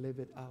to live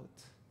it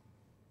out.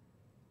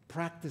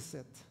 Practice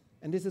it.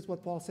 And this is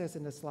what Paul says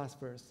in this last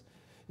verse.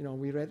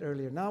 We read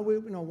earlier. Now,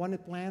 one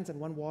plants and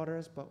one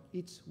waters, but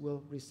each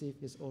will receive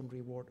his own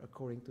reward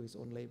according to his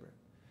own labor.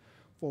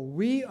 For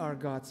we are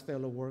God's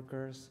fellow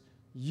workers.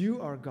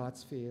 You are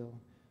God's field,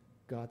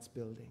 God's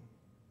building.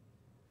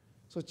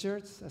 So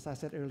church, as I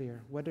said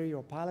earlier, whether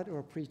you're a pilot or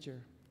a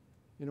preacher,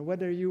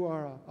 whether you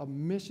are a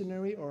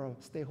missionary or a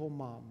stay-home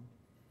mom,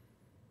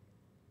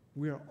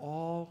 we are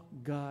all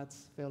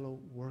God's fellow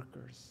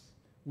workers.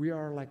 We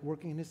are like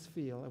working in his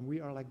field, and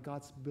we are like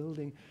God's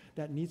building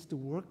that needs to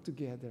work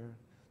together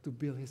to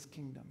build his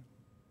kingdom.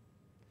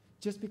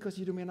 Just because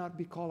you may not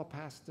be called a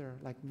pastor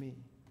like me,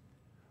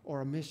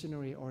 or a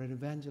missionary or an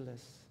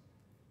evangelist,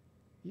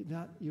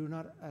 you're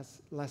not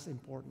as less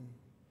important.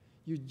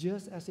 You're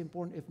just as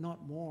important, if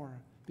not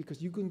more,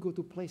 because you can go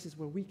to places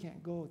where we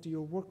can't go, to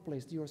your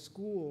workplace, to your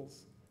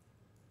schools,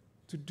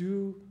 to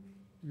do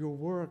your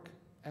work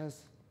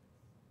as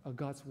a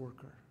God's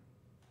worker.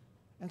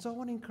 And so I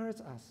want to encourage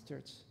us,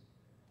 church.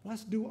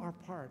 Let's do our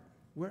part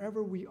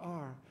wherever we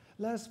are.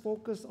 Let us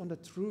focus on the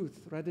truth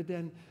rather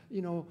than,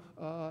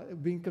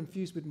 being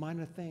confused with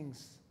minor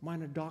things,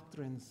 minor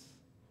doctrines.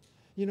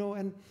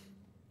 And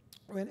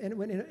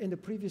when in the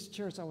previous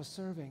church I was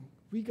serving,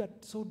 we got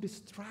so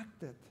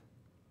distracted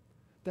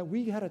that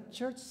we had a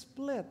church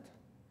split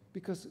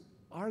because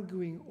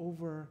arguing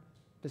over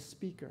the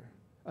speaker,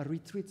 a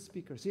retreat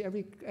speaker. See,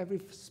 every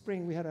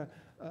spring we had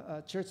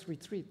a church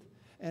retreat.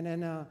 And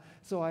then,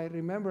 so I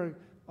remember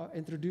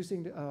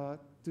introducing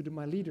to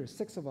my leaders,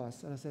 6 of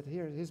us, and I said,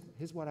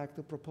 here's what I have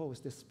to propose,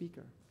 this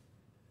speaker.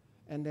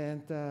 And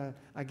then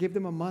I gave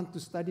them a month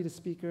to study the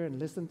speaker and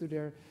listen to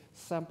their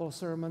sample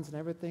sermons and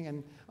everything.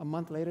 And a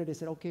month later, they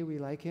said, okay, we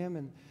like him.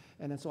 And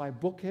then so I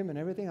booked him and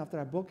everything. After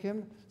I booked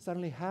him,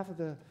 suddenly half of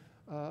the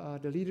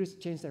leaders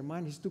changed their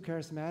mind. He's too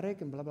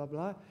charismatic and blah, blah,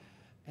 blah.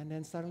 And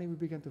then suddenly we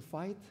began to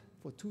fight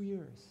for 2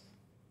 years.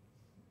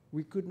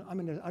 We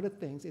couldn't, there's other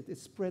things. It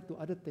spread to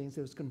other things.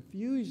 There was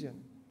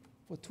confusion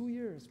for 2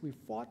 years. We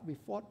fought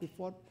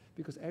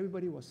because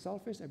everybody was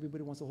selfish.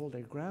 Everybody wants to hold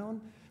their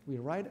ground.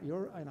 We're right,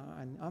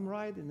 and I'm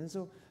right. And then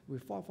so we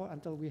fought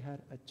until we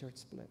had a church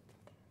split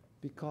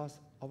because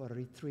of a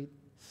retreat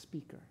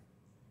speaker.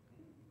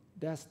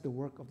 That's the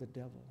work of the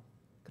devil.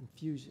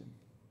 Confusion,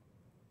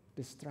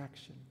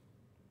 distraction.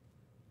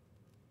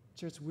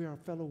 Church, we are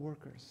fellow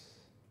workers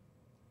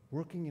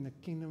working in the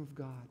kingdom of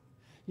God.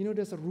 You know,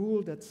 there's a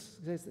rule that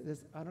says,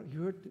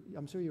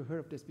 I'm sure you heard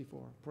of this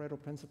before,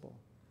 Pareto principle,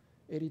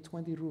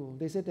 80-20 rule.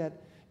 They said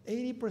that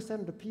 80%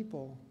 of the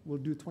people will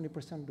do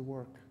 20% of the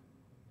work,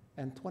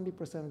 and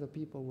 20% of the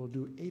people will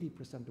do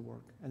 80% of the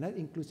work, and that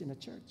includes in a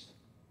church.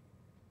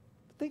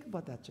 Think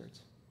about that, church.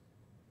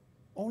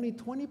 Only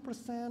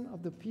 20%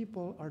 of the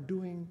people are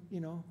doing,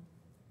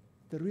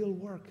 the real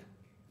work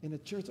in the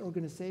church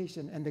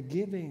organization and the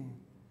giving,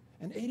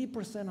 and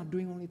 80% are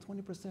doing only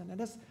 20%.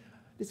 And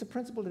it's a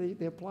principle that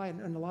they apply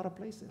in a lot of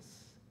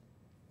places.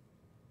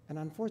 And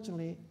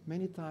unfortunately,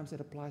 many times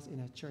it applies in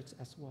a church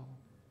as well.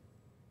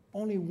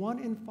 Only 1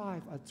 in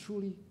 5 are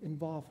truly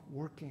involved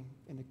working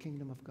in the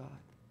kingdom of God.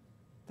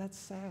 That's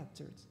sad,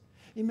 church.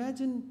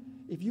 Imagine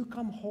if you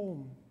come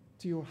home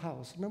to your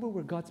house. Remember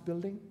we're God's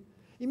building?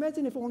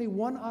 Imagine if only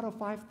 1 out of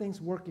 5 things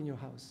work in your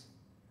house.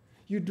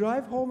 You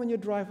drive home in your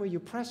driveway, you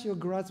press your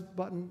garage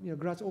button, your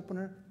garage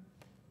opener,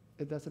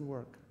 it doesn't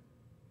work.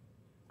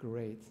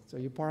 Great. So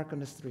you park on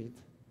the street.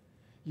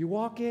 You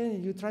walk in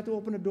and you try to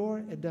open the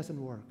door, it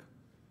doesn't work.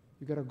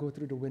 You got to go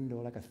through the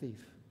window like a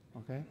thief,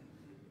 okay?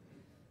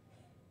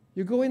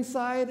 You go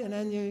inside and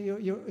then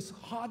it's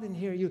hot in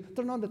here. You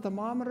turn on the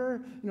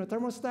thermometer,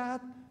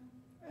 thermostat,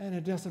 and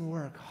it doesn't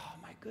work. Oh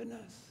my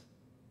goodness.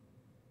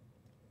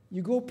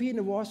 You go pee in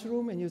the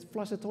washroom and you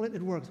flush the toilet,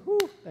 it works.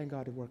 Whew, thank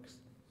God it works.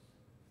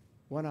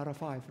 1 out of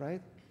 5,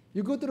 right?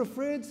 You go to the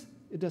fridge,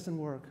 it doesn't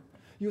work.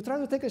 You try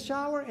to take a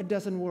shower, it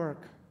doesn't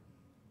work.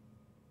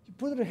 You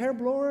put the hair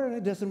blower and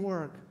it doesn't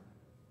work.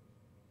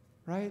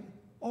 Right?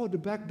 Oh, the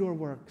back door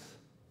works.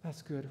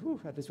 That's good.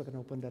 Whew, at least we can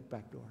open that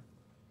back door.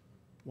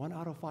 1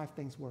 out of 5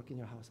 things work in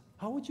your house.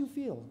 How would you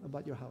feel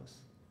about your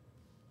house?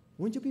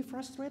 Wouldn't you be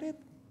frustrated?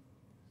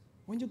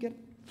 Wouldn't you get,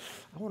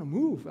 I want to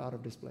move out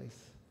of this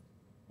place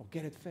or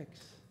get it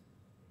fixed?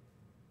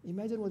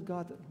 Imagine what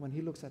God, when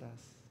He looks at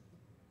us,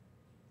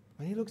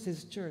 when He looks at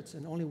His church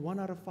and only 1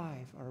 out of 5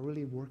 are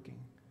really working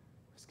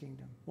His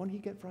kingdom, won't He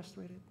get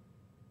frustrated?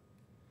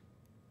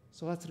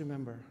 So let's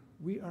remember,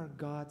 we are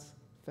God's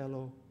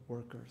fellow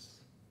workers.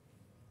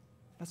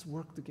 Let's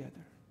work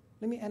together.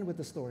 Let me end with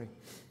the story.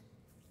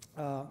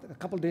 A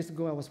couple of days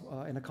ago, I was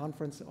in a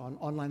conference, an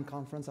online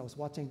conference. I was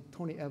watching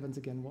Tony Evans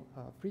again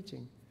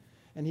preaching.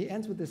 And he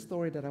ends with this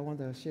story that I want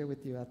to share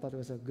with you. I thought it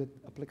was a good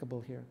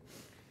applicable here.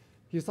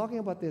 He was talking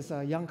about this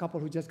young couple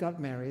who just got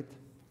married,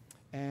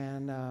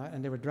 and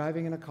they were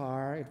driving in a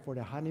car for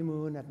their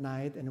honeymoon at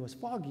night, and it was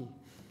foggy.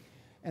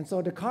 And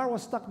so the car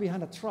was stuck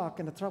behind a truck,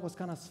 and the truck was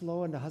kind of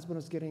slow, and the husband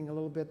was getting a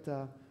little bit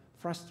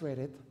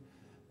frustrated.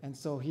 And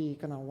so he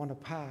kind of wanted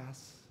to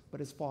pass,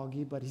 but it's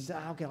foggy, but he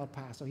said, okay, I'll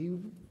pass. So he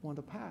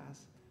wanted to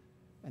pass,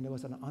 and there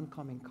was an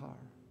oncoming car.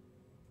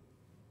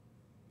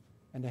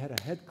 And they had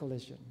a head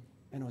collision,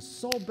 and it was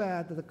so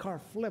bad that the car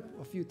flipped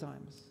a few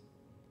times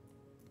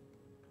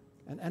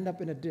and ended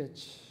up in a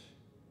ditch.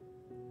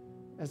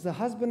 As the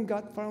husband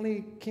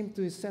finally came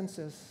to his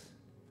senses,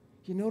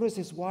 he noticed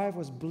his wife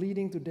was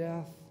bleeding to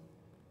death.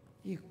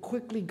 He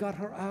quickly got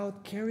her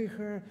out, carried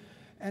her,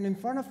 and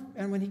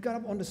when he got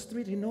up on the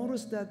street, he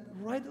noticed that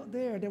right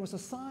there was a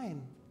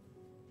sign.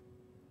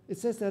 It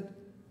says that,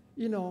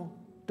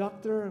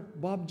 Dr.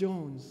 Bob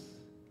Jones,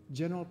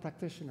 general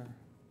practitioner.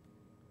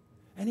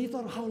 And he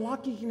thought, how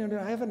lucky,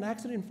 I have an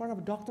accident in front of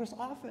a doctor's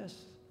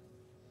office.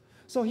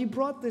 So he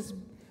brought this,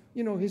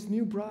 his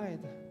new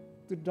bride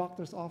to the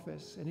doctor's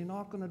office, and he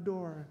knocked on the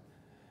door,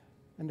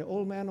 and the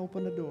old man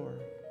opened the door.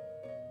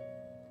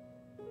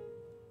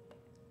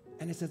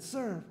 And he said,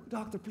 sir,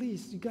 doctor,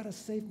 please, you got to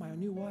save my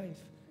new wife.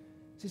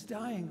 She's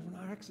dying from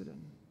our accident.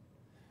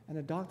 And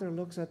the doctor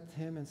looks at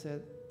him and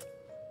said,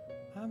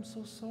 I'm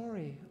so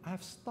sorry.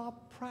 I've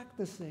stopped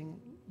practicing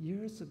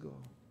years ago.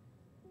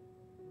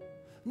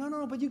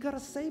 No, but you got to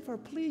save her,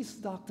 please,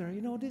 doctor.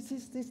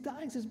 She's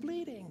dying, she's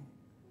bleeding.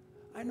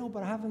 I know,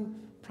 but I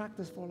haven't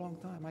practiced for a long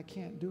time. I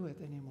can't do it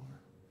anymore.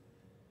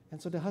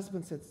 And so the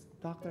husband says,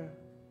 doctor,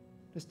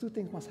 there's 2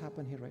 things must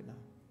happen here right now.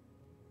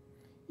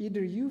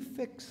 Either you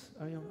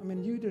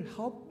you either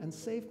help and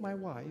save my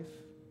wife,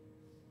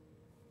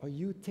 or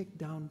you take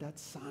down that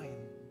sign.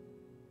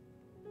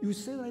 You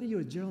say that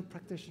you're a general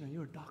practitioner,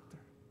 you're a doctor.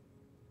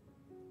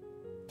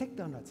 Take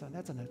down that sign.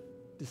 That's a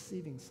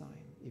deceiving sign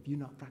if you're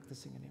not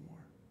practicing anymore.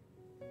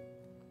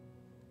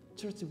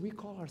 Church, if we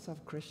call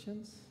ourselves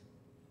Christians,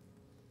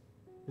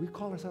 we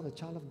call ourselves a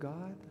child of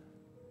God,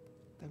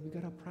 then we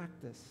got to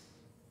practice.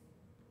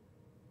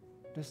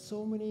 There's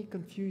so many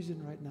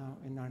confusion right now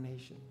in our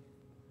nation.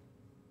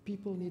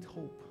 People need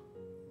hope.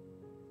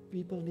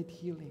 People need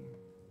healing.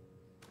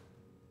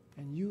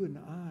 And you and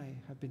I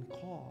have been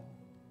called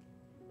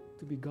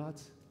to be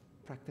God's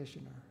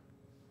practitioner,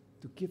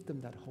 to give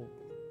them that hope,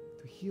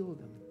 to heal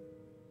them,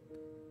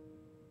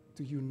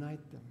 to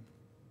unite them,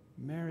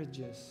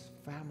 marriages,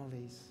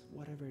 families,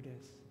 whatever it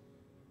is.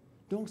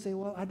 Don't say,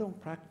 well, I don't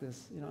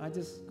practice. I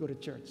just go to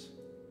church.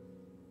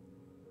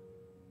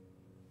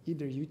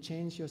 Either you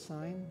change your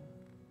sign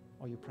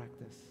or you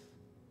practice.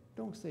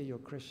 Don't say you're a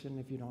Christian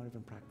if you're not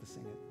even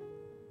practicing it.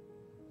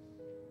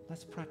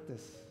 Let's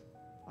practice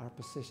our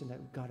position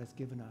that God has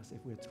given us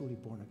if we're truly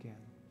born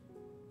again.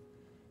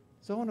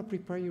 So I want to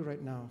prepare you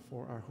right now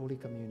for our Holy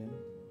Communion.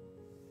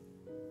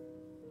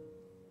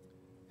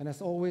 And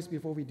as always,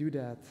 before we do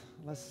that,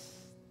 let's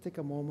take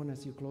a moment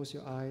as you close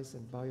your eyes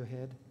and bow your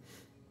head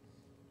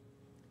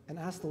and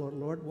ask the Lord,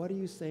 Lord, what are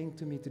you saying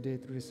to me today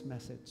through this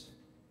message?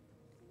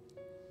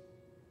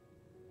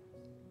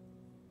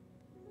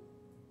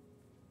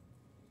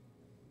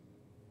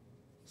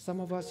 Some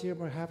of us here,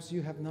 perhaps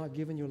you have not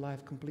given your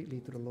life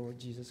completely to the Lord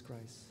Jesus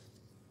Christ.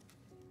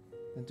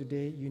 And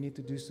today you need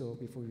to do so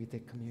before we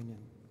take communion.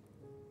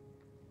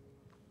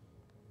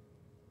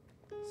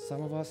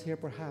 Some of us here,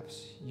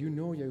 perhaps you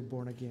know you're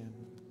born again.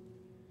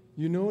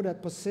 You know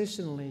that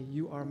positionally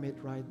you are made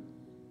right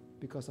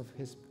because of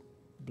His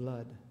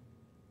blood.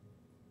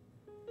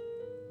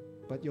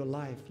 But your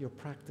life, your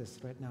practice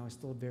right now is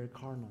still very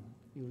carnal.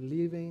 You're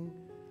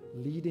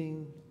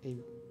leading a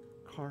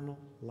carnal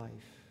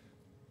life.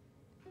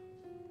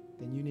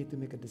 Then you need to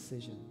make a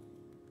decision.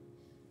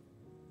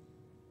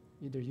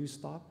 Either you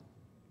stop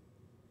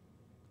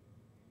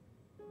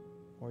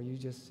or you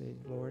just say,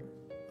 Lord,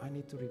 I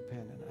need to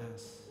repent and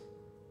ask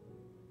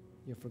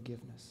your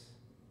forgiveness.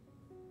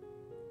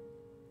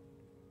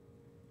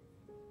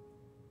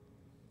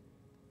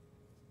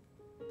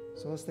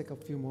 So let's take a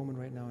few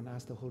moments right now and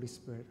ask the Holy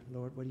Spirit,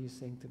 Lord, what are you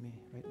saying to me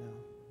right now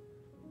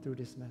through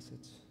this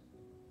message?